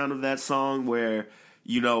background of that song where,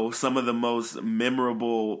 some of the most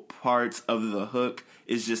memorable parts of the hook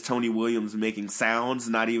is just Tony Williams making sounds,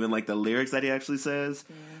 not even, like, the lyrics that he actually says.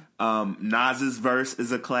 Yeah. Nas's verse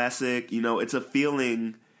is a classic. It's a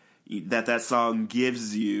feeling that song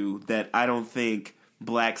gives you that I don't think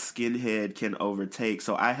Black Skinhead can overtake.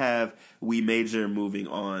 So I have We Major moving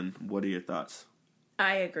on. What are your thoughts?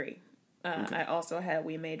 I agree. Okay. I also have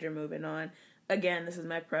We Major moving on. Again, this is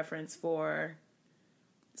my preference for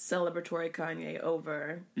celebratory Kanye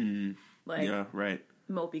over mopey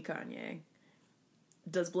Kanye.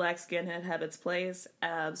 Does Black Skinhead have its place?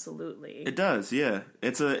 Absolutely. It does, yeah.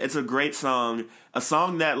 It's a great song. A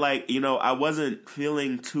song that, like, I wasn't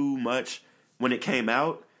feeling too much when it came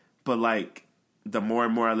out, but, like, the more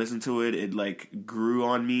and more I listened to it, it, like, grew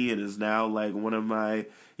on me and is now, like, one of my,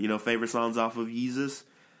 favorite songs off of Yeezus.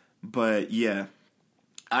 But, yeah,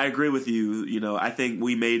 I agree with you. I think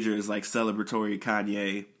We Major is, like, celebratory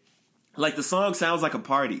Kanye. Like, the song sounds like a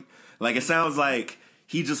party. Like, it sounds like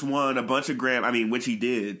he just won a bunch of which he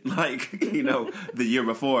did, like, the year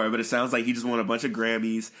before. But it sounds like he just won a bunch of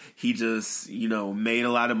Grammys. He just, made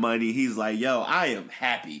a lot of money. He's like, yo, I am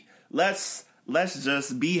happy. Let's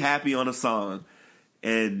just be happy on a song.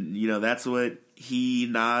 And, that's what he,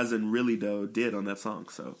 Nas, and Really Doe did on that song.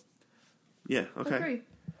 So, yeah, okay. Agree.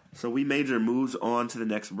 So We Major moves on to the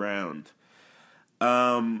next round.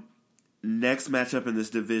 next matchup in this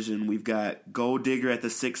division, we've got Gold Digger at the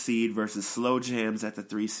 6 seed versus Slow Jams at the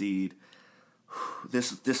 3 seed.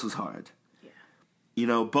 This was hard. Yeah. You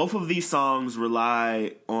know, both of these songs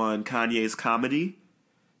rely on Kanye's comedy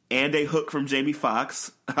and a hook from Jamie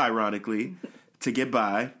Foxx, ironically, to get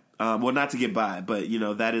by. Well, not to get by, but, you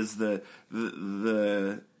know, that is the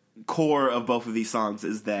core of both of these songs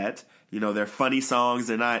is that, you know, they're funny songs.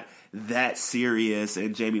 They're not that serious,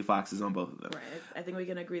 and Jamie Foxx is on both of them. Right. I think we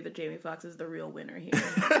can agree that Jamie Foxx is the real winner here.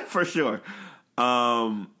 For sure.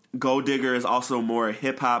 Gold Digger is also more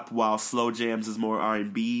hip-hop, while Slow Jams is more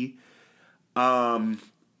R&B. I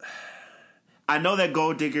know that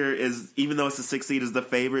Gold Digger is, even though it's the 6th seed, is the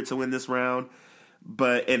favorite to win this round.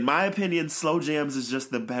 But in my opinion, Slow Jams is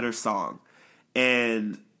just the better song.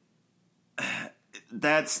 And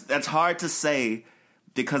that's hard to say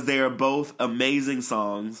because they are both amazing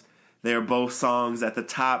songs. They are both songs at the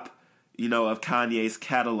top, you know, of Kanye's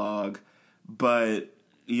catalog. But,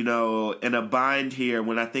 you know, in a bind here,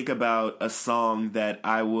 when I think about a song that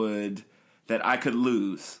I could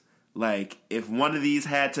lose, like if one of these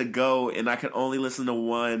had to go and I could only listen to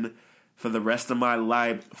one for the rest of my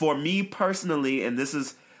life, for me personally, and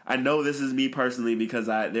I know this is me personally because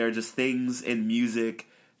there are just things in music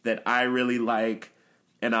that I really like,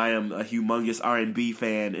 and I am a humongous R&B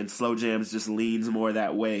fan, and Slow Jams just leans more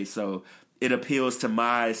that way, so it appeals to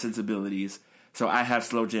my sensibilities. So I have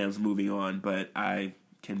Slow Jams moving on, but I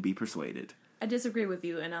can be persuaded. I disagree with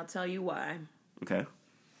you, and I'll tell you why. Okay.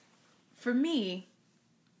 For me,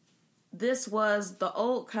 this was the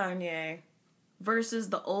old Kanye versus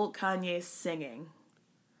the old Kanye singing.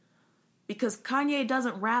 Because Kanye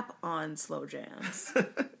doesn't rap on Slow Jams.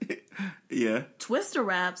 Yeah. Twista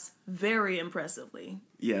raps very impressively.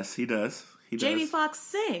 Yes, he does. Jamie Foxx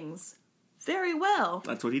sings very well.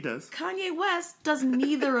 That's what he does. Kanye West does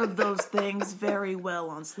neither of those things very well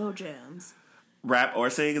on Slow Jams. Rap or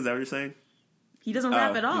sing, is that what you're saying? He doesn't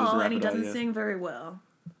rap at all, and he doesn't yeah. sing very well.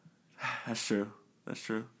 That's true. That's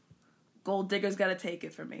true. Gold Digger's got to take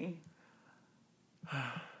it for me.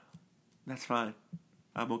 That's fine.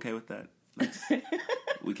 I'm okay with that.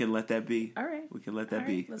 We can let that be. All right. We can let that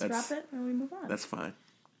be. Let's drop it and we move on. That's fine.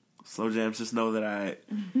 Slow Jams, just know that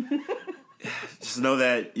just know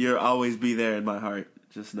that you'll always be there in my heart.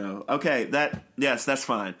 Just know. Okay, that's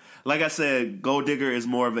fine. Like I said, Gold Digger is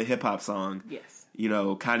more of a hip hop song. Yes. You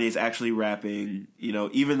know, Kanye's actually rapping, you know,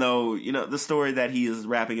 even though, you know, the story that he is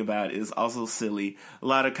rapping about is also silly. A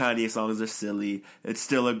lot of Kanye songs are silly. It's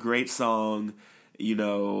still a great song, you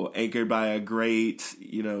know, anchored by a great,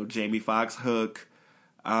 you know, Jamie Foxx hook.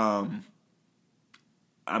 I'm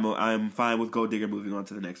fine with Gold Digger moving on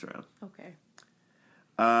to the next round. Okay.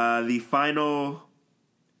 The final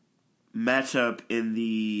matchup in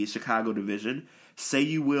the Chicago division, Say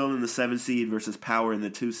You Will in the 7 seed versus Power in the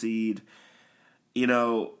 2 seed. You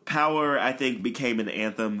know, Power, I think, became an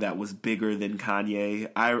anthem that was bigger than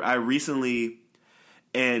Kanye. I recently,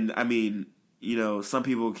 and I mean, you know, some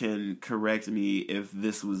people can correct me if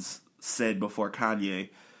this was said before Kanye,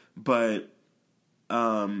 but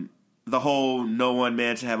the whole no one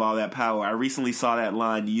man should have all that power. I recently saw that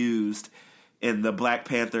line used in the Black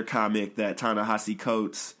Panther comic that Ta-Nehisi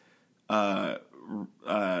Coates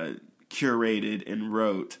curated and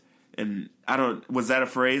wrote. And was that a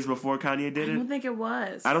phrase before Kanye did it? I don't think it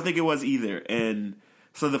was. I don't think it was either. And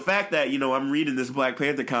so the fact that, you know, I'm reading this Black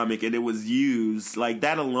Panther comic and it was used, like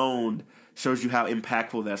that alone shows you how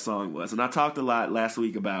impactful that song was. And I talked a lot last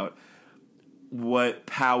week about what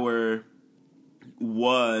Power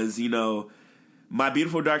was, you know, My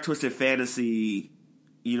Beautiful Dark Twisted Fantasy,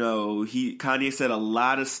 you know, Kanye said a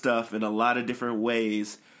lot of stuff in a lot of different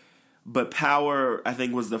ways, but Power, I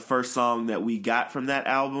think, was the first song that we got from that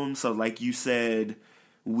album. So like you said,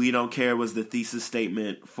 We Don't Care was the thesis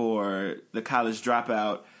statement for The College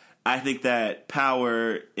Dropout. I think that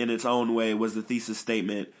Power, in its own way, was the thesis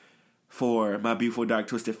statement for My Beautiful Dark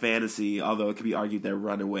Twisted Fantasy, although it could be argued that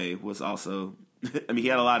Runaway was also, I mean, he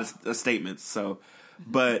had a lot of statements, so,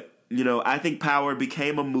 but, you know, I think Power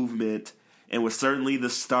became a movement and was certainly the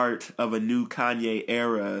start of a new Kanye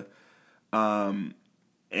era.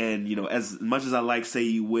 And, you know, as much as I like Say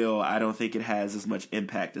You Will, I don't think it has as much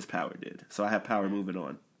impact as Power did. So I have Power moving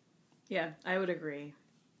on. Yeah, I would agree.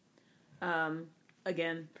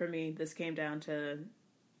 Again, for me, this came down to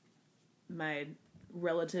my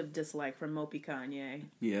relative dislike for Mopey Kanye.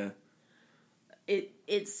 Yeah.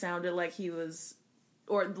 It sounded like he was,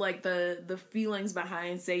 or like the feelings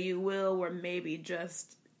behind Say You Will were maybe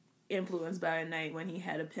just influenced by a night when he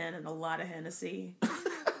had a pen and a lot of Hennessy.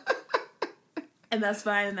 And that's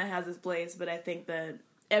fine and that has its place, but I think that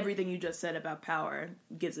everything you just said about Power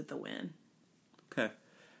gives it the win. Okay.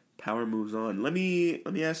 Power moves on. Let me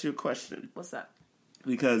ask you a question. What's up?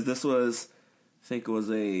 Because this was, I think it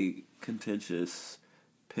was a contentious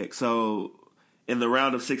pick. So in the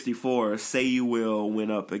round of 64, Say You Will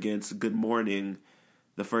went up against Good Morning,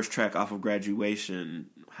 the first track off of Graduation.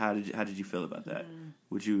 How did you feel about that?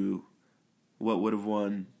 What would have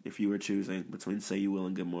won if you were choosing between Say You Will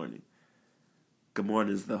and Good Morning? Good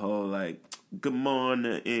Morning is the whole like, good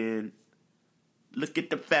morning and look at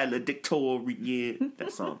the valedictorian.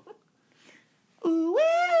 That song. Ooh,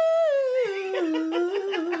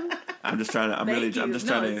 I'm just trying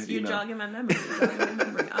to. You're jogging my memory.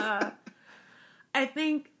 I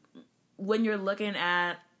think when you're looking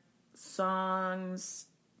at songs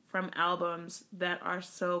from albums that are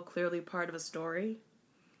so clearly part of a story,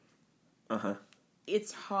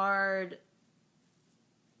 it's hard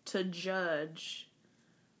to judge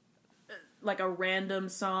like a random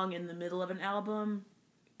song in the middle of an album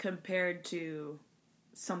compared to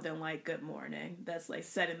something like Good Morning that's like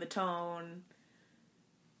setting the tone,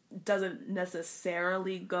 doesn't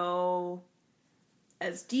necessarily go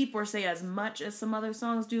as deep or say as much as some other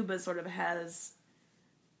songs do, but sort of has,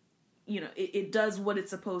 it does what it's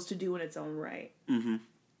supposed to do in its own right. Mm-hmm.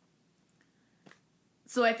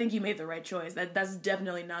 So I think you made the right choice. That's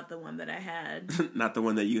definitely not the one that I had. Not the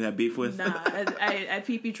one that you had beef with? Nah, I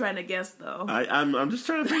peep you trying to guess, though. I'm just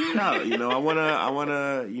trying to figure it out. I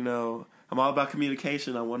wanna, I'm all about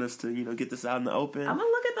communication. I want us to, get this out in the open. I'm gonna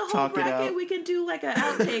look at the whole bracket. We can do like an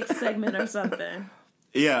outtakes segment or something.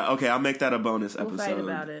 Yeah, okay, I'll make that a bonus episode. We'll fight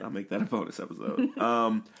about it. I'll make that a bonus episode.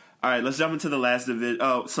 All right, let's jump into the last division.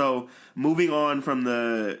 Oh, so moving on from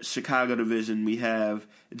the Chicago division, we have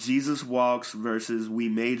Jesus Walks versus We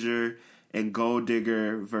Major and Gold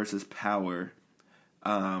Digger versus Power.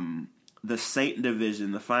 The Saint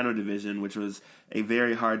division, the final division, which was a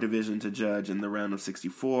very hard division to judge in the round of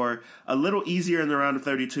 64. A little easier in the round of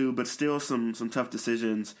 32, but still some tough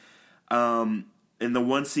decisions. In the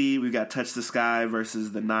 1 seed, we've got Touch the Sky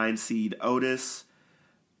versus the 9 seed Otis.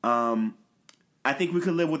 I think we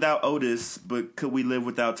could live without Otis, but could we live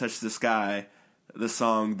without Touch the Sky, the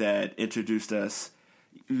song that introduced us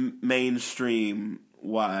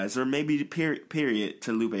mainstream-wise, or maybe period,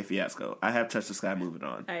 to Lupe Fiasco? I have Touch the Sky moving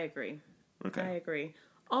on. I agree. Okay. I agree.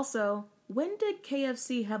 Also, when did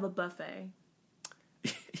KFC have a buffet?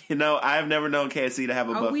 I've never known KFC to have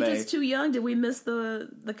a buffet. Are we just too young? Did we miss the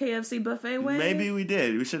KFC buffet wave? Maybe we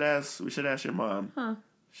did. We should ask your mom. Huh.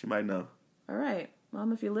 She might know. All right.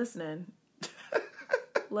 Mom, if you're listening,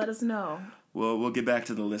 let us know. Well, we'll get back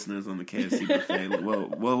to the listeners on the KFC buffet.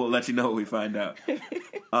 We'll let you know what we find out.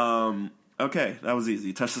 Okay, that was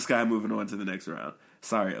easy. Touch the Sky, moving on to the next round.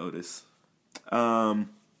 Sorry, Otis.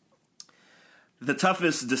 The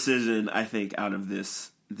toughest decision, I think, out of this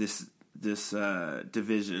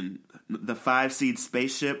division, the 5 seed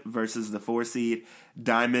Spaceship versus the 4 seed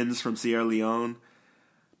Diamonds from Sierra Leone.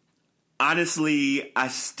 Honestly, I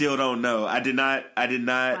still don't know. I did not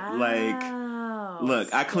wow,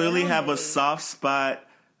 look, I clearly have a soft spot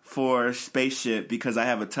for Spaceship because I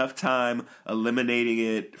have a tough time eliminating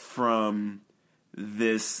it from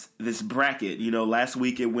this bracket. Last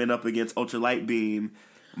week it went up against Ultralight Beam,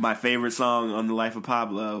 my favorite song on The Life of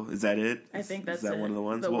Pablo. Is that it? I think that's Is that it. one of the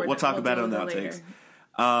ones? We'll talk about it on the outtakes.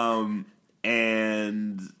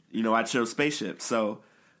 And I chose Spaceship. So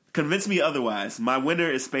convince me otherwise. My winner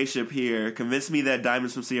is Spaceship here. Convince me that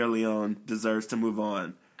Diamonds from Sierra Leone deserves to move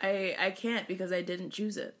on. I can't because I didn't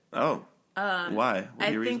choose it. Oh. Why?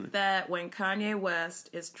 I think that when Kanye West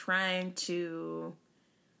is trying to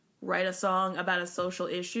write a song about a social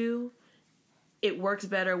issue, it works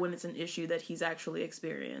better when it's an issue that he's actually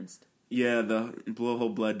experienced. Yeah, the whole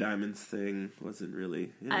Blood Diamonds thing wasn't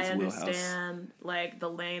really in his wheelhouse. I understand, the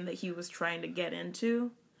lane that he was trying to get into.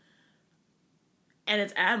 And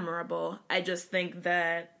it's admirable. I just think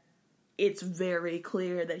that it's very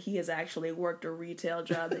clear that he has actually worked a retail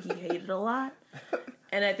job that he hated a lot.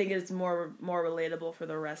 And I think it's more relatable for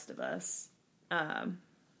the rest of us. And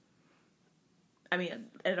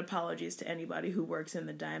apologies to anybody who works in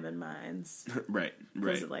the diamond mines. Right.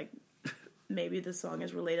 Because, maybe the song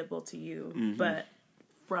is relatable to you. Mm-hmm. But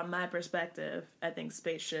from my perspective, I think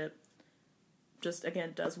Spaceship just,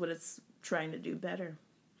 again, does what it's trying to do better.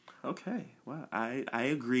 Okay. Well, I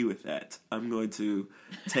agree with that. I'm going to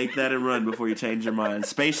take that and run before you change your mind.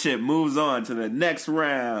 Spaceship moves on to the next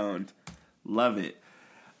round. Love it.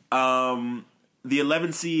 The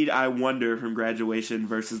 11 seed I Wonder from Graduation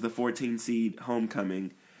versus the 14 seed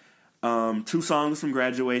Homecoming. 2 songs from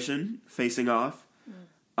Graduation facing off.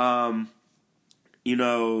 The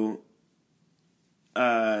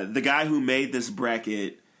guy who made this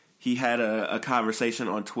bracket, he had a conversation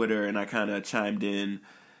on Twitter, and I kind of chimed in.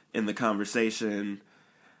 in the conversation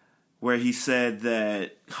where he said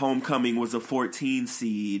that Homecoming was a 14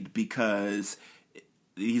 seed because,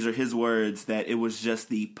 these are his words, that it was just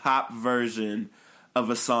the pop version of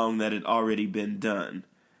a song that had already been done.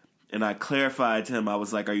 And I clarified to him, I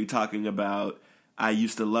was like, are you talking about I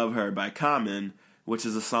Used to Love Her by Common, which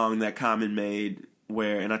is a song that Common made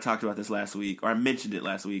where, and I talked about this last week, or I mentioned it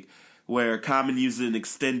last week, where Common used an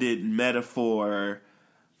extended metaphor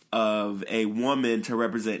of a woman to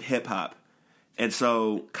represent hip-hop. And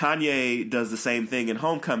so Kanye does the same thing in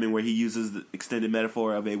Homecoming, where he uses the extended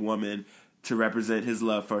metaphor of a woman to represent his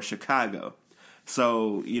love for Chicago.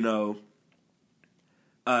 So, you know,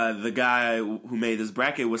 the guy who made this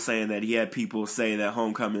bracket was saying that he had people say that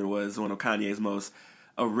Homecoming was one of Kanye's most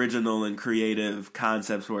original and creative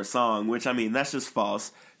concepts for a song, which, I mean, that's just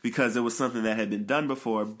false because it was something that had been done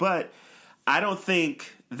before. But I don't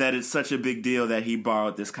think that it's such a big deal that he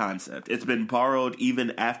borrowed this concept. It's been borrowed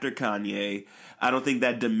even after Kanye. I don't think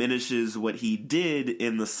that diminishes what he did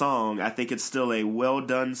in the song. I think it's still a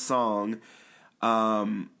well-done song.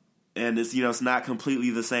 And it's, you know, it's not completely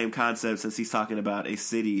the same concept since he's talking about a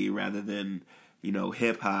city rather than, you know,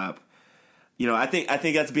 hip-hop. You know, I think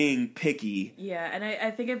that's being picky. Yeah, and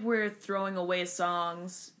I think if we're throwing away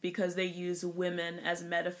songs because they use women as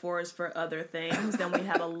metaphors for other things, then we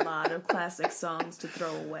have a lot of classic songs to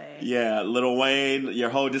throw away. Yeah, Lil Wayne,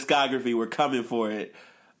 your whole discography, we're coming for it.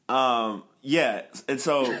 Yeah, and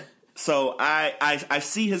so I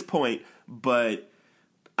see his point, but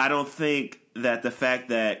I don't think that the fact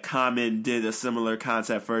that Common did a similar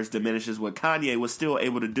concept first diminishes what Kanye was still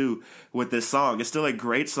able to do with this song. It's still a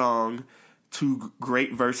great song. 2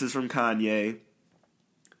 great verses from Kanye.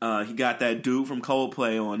 He got that dude from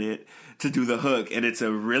Coldplay on it to do the hook, and it's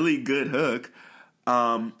a really good hook.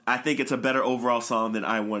 I think it's a better overall song than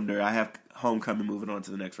I Wonder. I have Homecoming moving on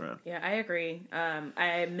to the next round. Yeah, I agree.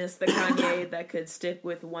 I miss the Kanye that could stick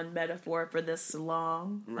with one metaphor for this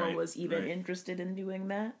long, or was even interested in doing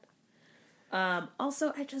that.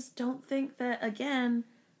 Also, I just don't think that, again,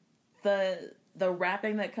 the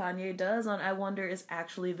rapping that Kanye does on I Wonder is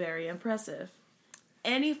actually very impressive.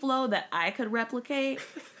 Any flow that I could replicate,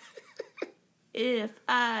 if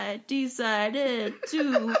I decided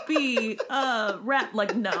to be a rap,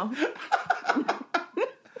 like, no.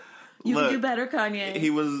 You can do better, Kanye. He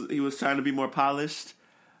was trying to be more polished.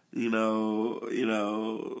 You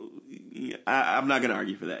know, I'm not gonna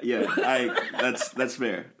argue for that. Yeah, that's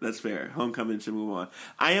fair. That's fair. Homecoming should move on.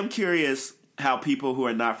 I am curious how people who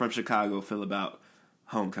are not from Chicago feel about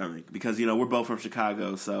Homecoming, because, you know, we're both from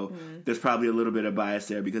Chicago, so there's probably a little bit of bias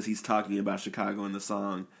there because he's talking about Chicago in the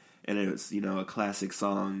song, and it's, you know, a classic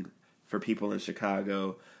song for people in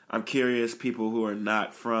Chicago. I'm curious, people who are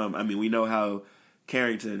not from, I mean, we know how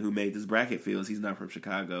Carrington, who made this bracket, feels. He's not from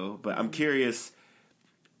Chicago, but I'm curious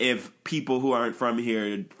if people who aren't from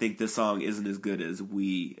here think this song isn't as good as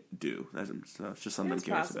we do. That's just something I'm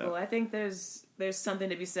curious about. I think there's something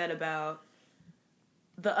to be said about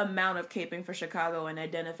the amount of caping for Chicago and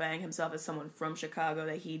identifying himself as someone from Chicago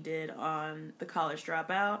that he did on The College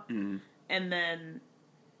Dropout. Mm-hmm. And then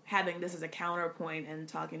having this as a counterpoint and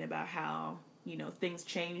talking about how, you know, things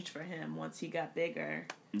changed for him once he got bigger.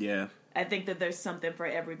 Yeah. I think that there's something for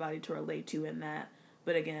everybody to relate to in that.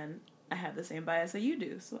 But again, I have the same bias that you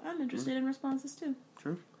do, so I'm interested in responses too.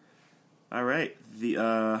 True. All right. The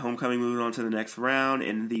Homecoming moving on to the next round.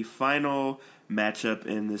 In the final matchup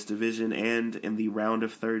in this division and in the round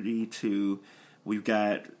of 32, we've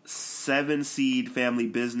got 7 seed Family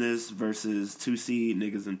Business versus 2 seed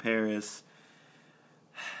Niggas in Paris.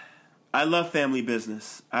 I love Family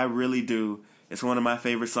Business. I really do. It's one of my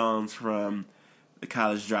favorite songs from The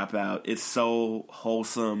College Dropout. It's so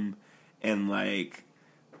wholesome and, like,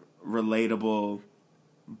 relatable,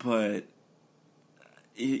 but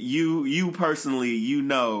you personally, you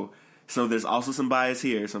know, so there's also some bias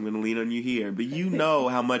here, so I'm going to lean on you here, but you know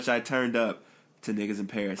how much I turned up to Niggas in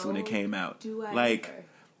Paris when it came out. Do I like,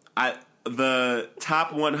 the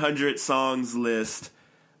top 100 songs list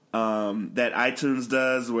that iTunes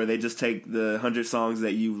does, where they just take the 100 songs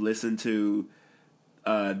that you've listened to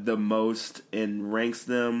the most and ranks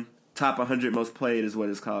them. Top 100 most played is what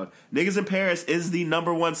it's called. Niggas in Paris is the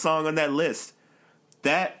number 1 song on that list.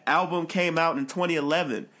 That album came out in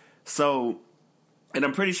 2011. So, and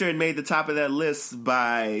I'm pretty sure it made the top of that list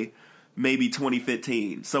by maybe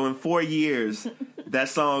 2015. So in 4 years, that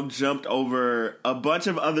song jumped over a bunch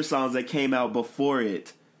of other songs that came out before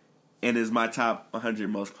it and is my top 100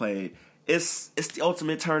 most played. It's the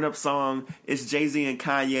ultimate turn-up song. It's Jay-Z and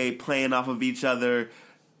Kanye playing off of each other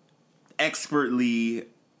expertly,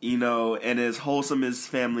 you know, and as wholesome as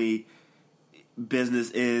Family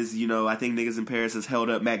business is, I think Niggas in Paris has held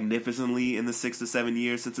up magnificently in the 6 to 7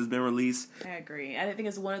 years since it's been released. I agree. I think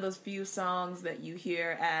it's one of those few songs that you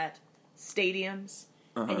hear at stadiums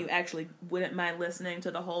and you actually wouldn't mind listening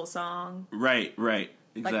to the whole song. Right,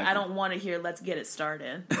 exactly. Like, I don't want to hear Let's Get It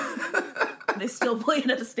Started. They still play it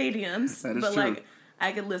at the stadiums. That is but, true. like,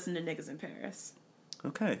 I could listen to Niggas in Paris.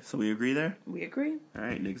 Okay, so we agree there? We agree. All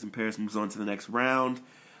right, Niggas in Paris moves on to the next round.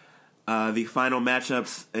 The final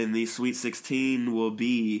matchups in the Sweet 16 will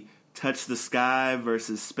be Touch the Sky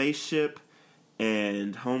versus Spaceship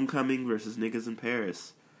and Homecoming versus Niggas in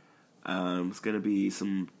Paris. It's going to be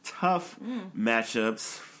some tough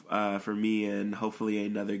matchups for me and hopefully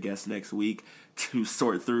another guest next week to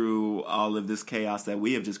sort through all of this chaos that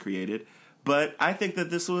we have just created. But I think that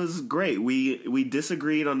this was great. We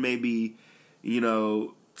disagreed on maybe,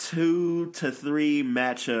 2 to 3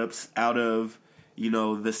 matchups out of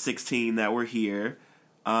the 16 that were here.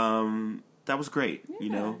 That was great.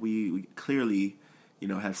 Yeah. We clearly,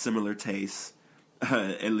 have similar tastes,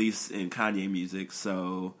 at least in Kanye music.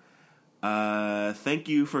 So, thank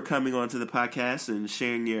you for coming onto the podcast and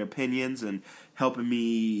sharing your opinions and helping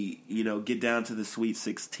me, get down to the Sweet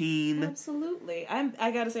 16. Absolutely.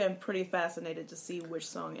 I gotta say, I'm pretty fascinated to see which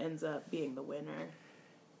song ends up being the winner.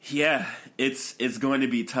 Yeah, it's going to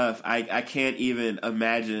be tough. I can't even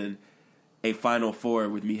imagine a Final Four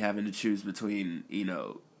with me having to choose between,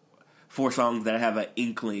 4 songs that I have an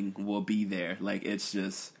inkling will be there. Like, it's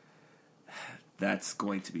just, that's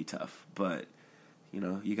going to be tough. But,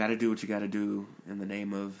 you got to do what you got to do in the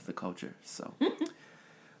name of the culture. So,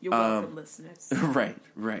 You're welcome, listeners.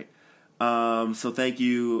 Right. So thank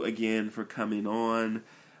you again for coming on.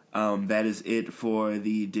 That is it for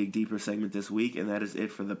the Dig Deeper segment this week, and that is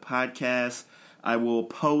it for the podcast. I will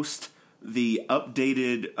post the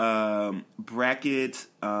updated bracket.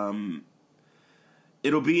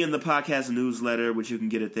 It'll be in the podcast newsletter, which you can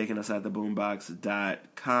get at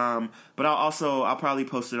thinkingoutsideTheBoombox.com. But I'll probably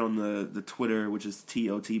post it on the Twitter, which is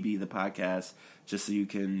TOTB, the podcast, just so you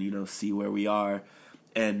can, see where we are.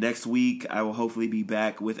 And next week, I will hopefully be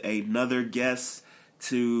back with another guest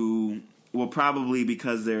well, probably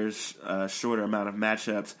because there's a shorter amount of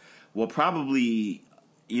matchups, we'll probably,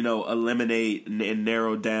 eliminate and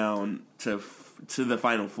narrow down to the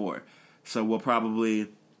Final Four. So we'll probably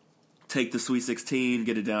take the Sweet 16,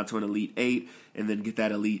 get it down to an Elite 8, and then get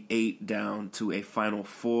that Elite 8 down to a Final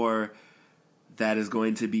Four. That is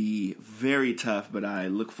going to be very tough, but I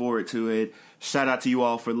look forward to it. Shout out to you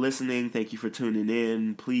all for listening. Thank you for tuning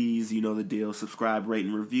in. Please, you know the deal. Subscribe, rate,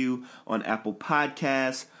 and review on Apple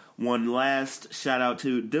Podcasts. One last shout out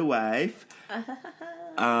to the wife.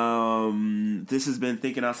 This has been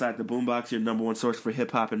Thinking Outside the Boombox, your number one source for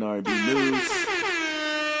hip-hop and R&B news.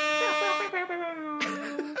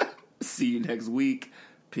 See you next week.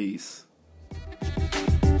 Peace.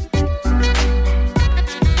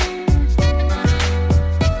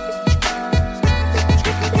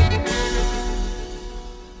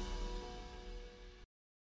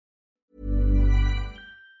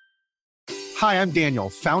 Hi, I'm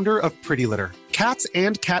Daniel, founder of Pretty Litter. Cats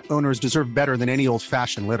and cat owners deserve better than any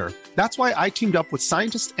old-fashioned litter. That's why I teamed up with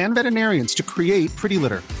scientists and veterinarians to create Pretty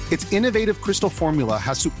Litter. Its innovative crystal formula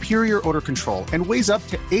has superior odor control and weighs up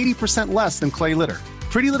to 80% less than clay litter.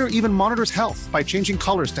 Pretty Litter even monitors health by changing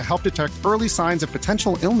colors to help detect early signs of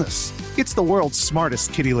potential illness. It's the world's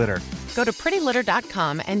smartest kitty litter. Go to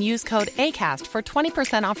prettylitter.com and use code ACAST for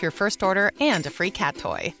 20% off your first order and a free cat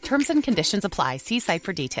toy. Terms and conditions apply. See site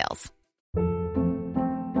for details.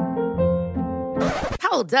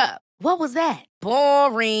 Hold up. What was that?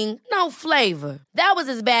 Boring. No flavor. That was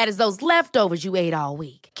as bad as those leftovers you ate all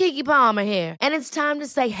week. Keke Palmer here, and it's time to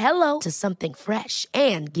say hello to something fresh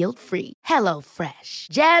and guilt-free. HelloFresh.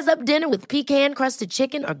 Jazz up dinner with pecan-crusted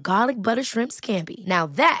chicken or garlic butter shrimp scampi. Now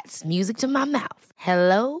that's music to my mouth.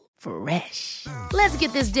 HelloFresh. Let's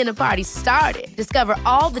get this dinner party started. Discover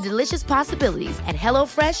all the delicious possibilities at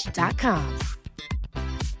HelloFresh.com.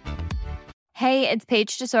 Hey, it's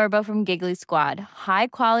Paige DeSorbo from Giggly Squad. High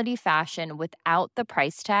quality fashion without the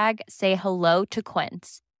price tag. Say hello to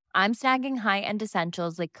Quince. I'm snagging high-end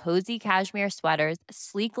essentials like cozy cashmere sweaters,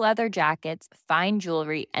 sleek leather jackets, fine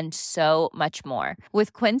jewelry, and so much more.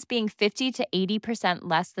 With Quince being 50 to 80%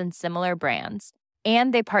 less than similar brands.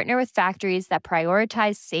 And they partner with factories that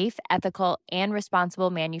prioritize safe, ethical, and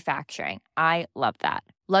responsible manufacturing. I love that.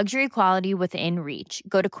 Luxury quality within reach.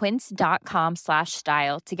 Go to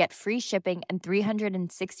quince.com/style to get free shipping and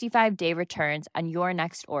 365-day returns on your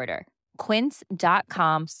next order.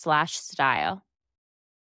 Quince.com/style.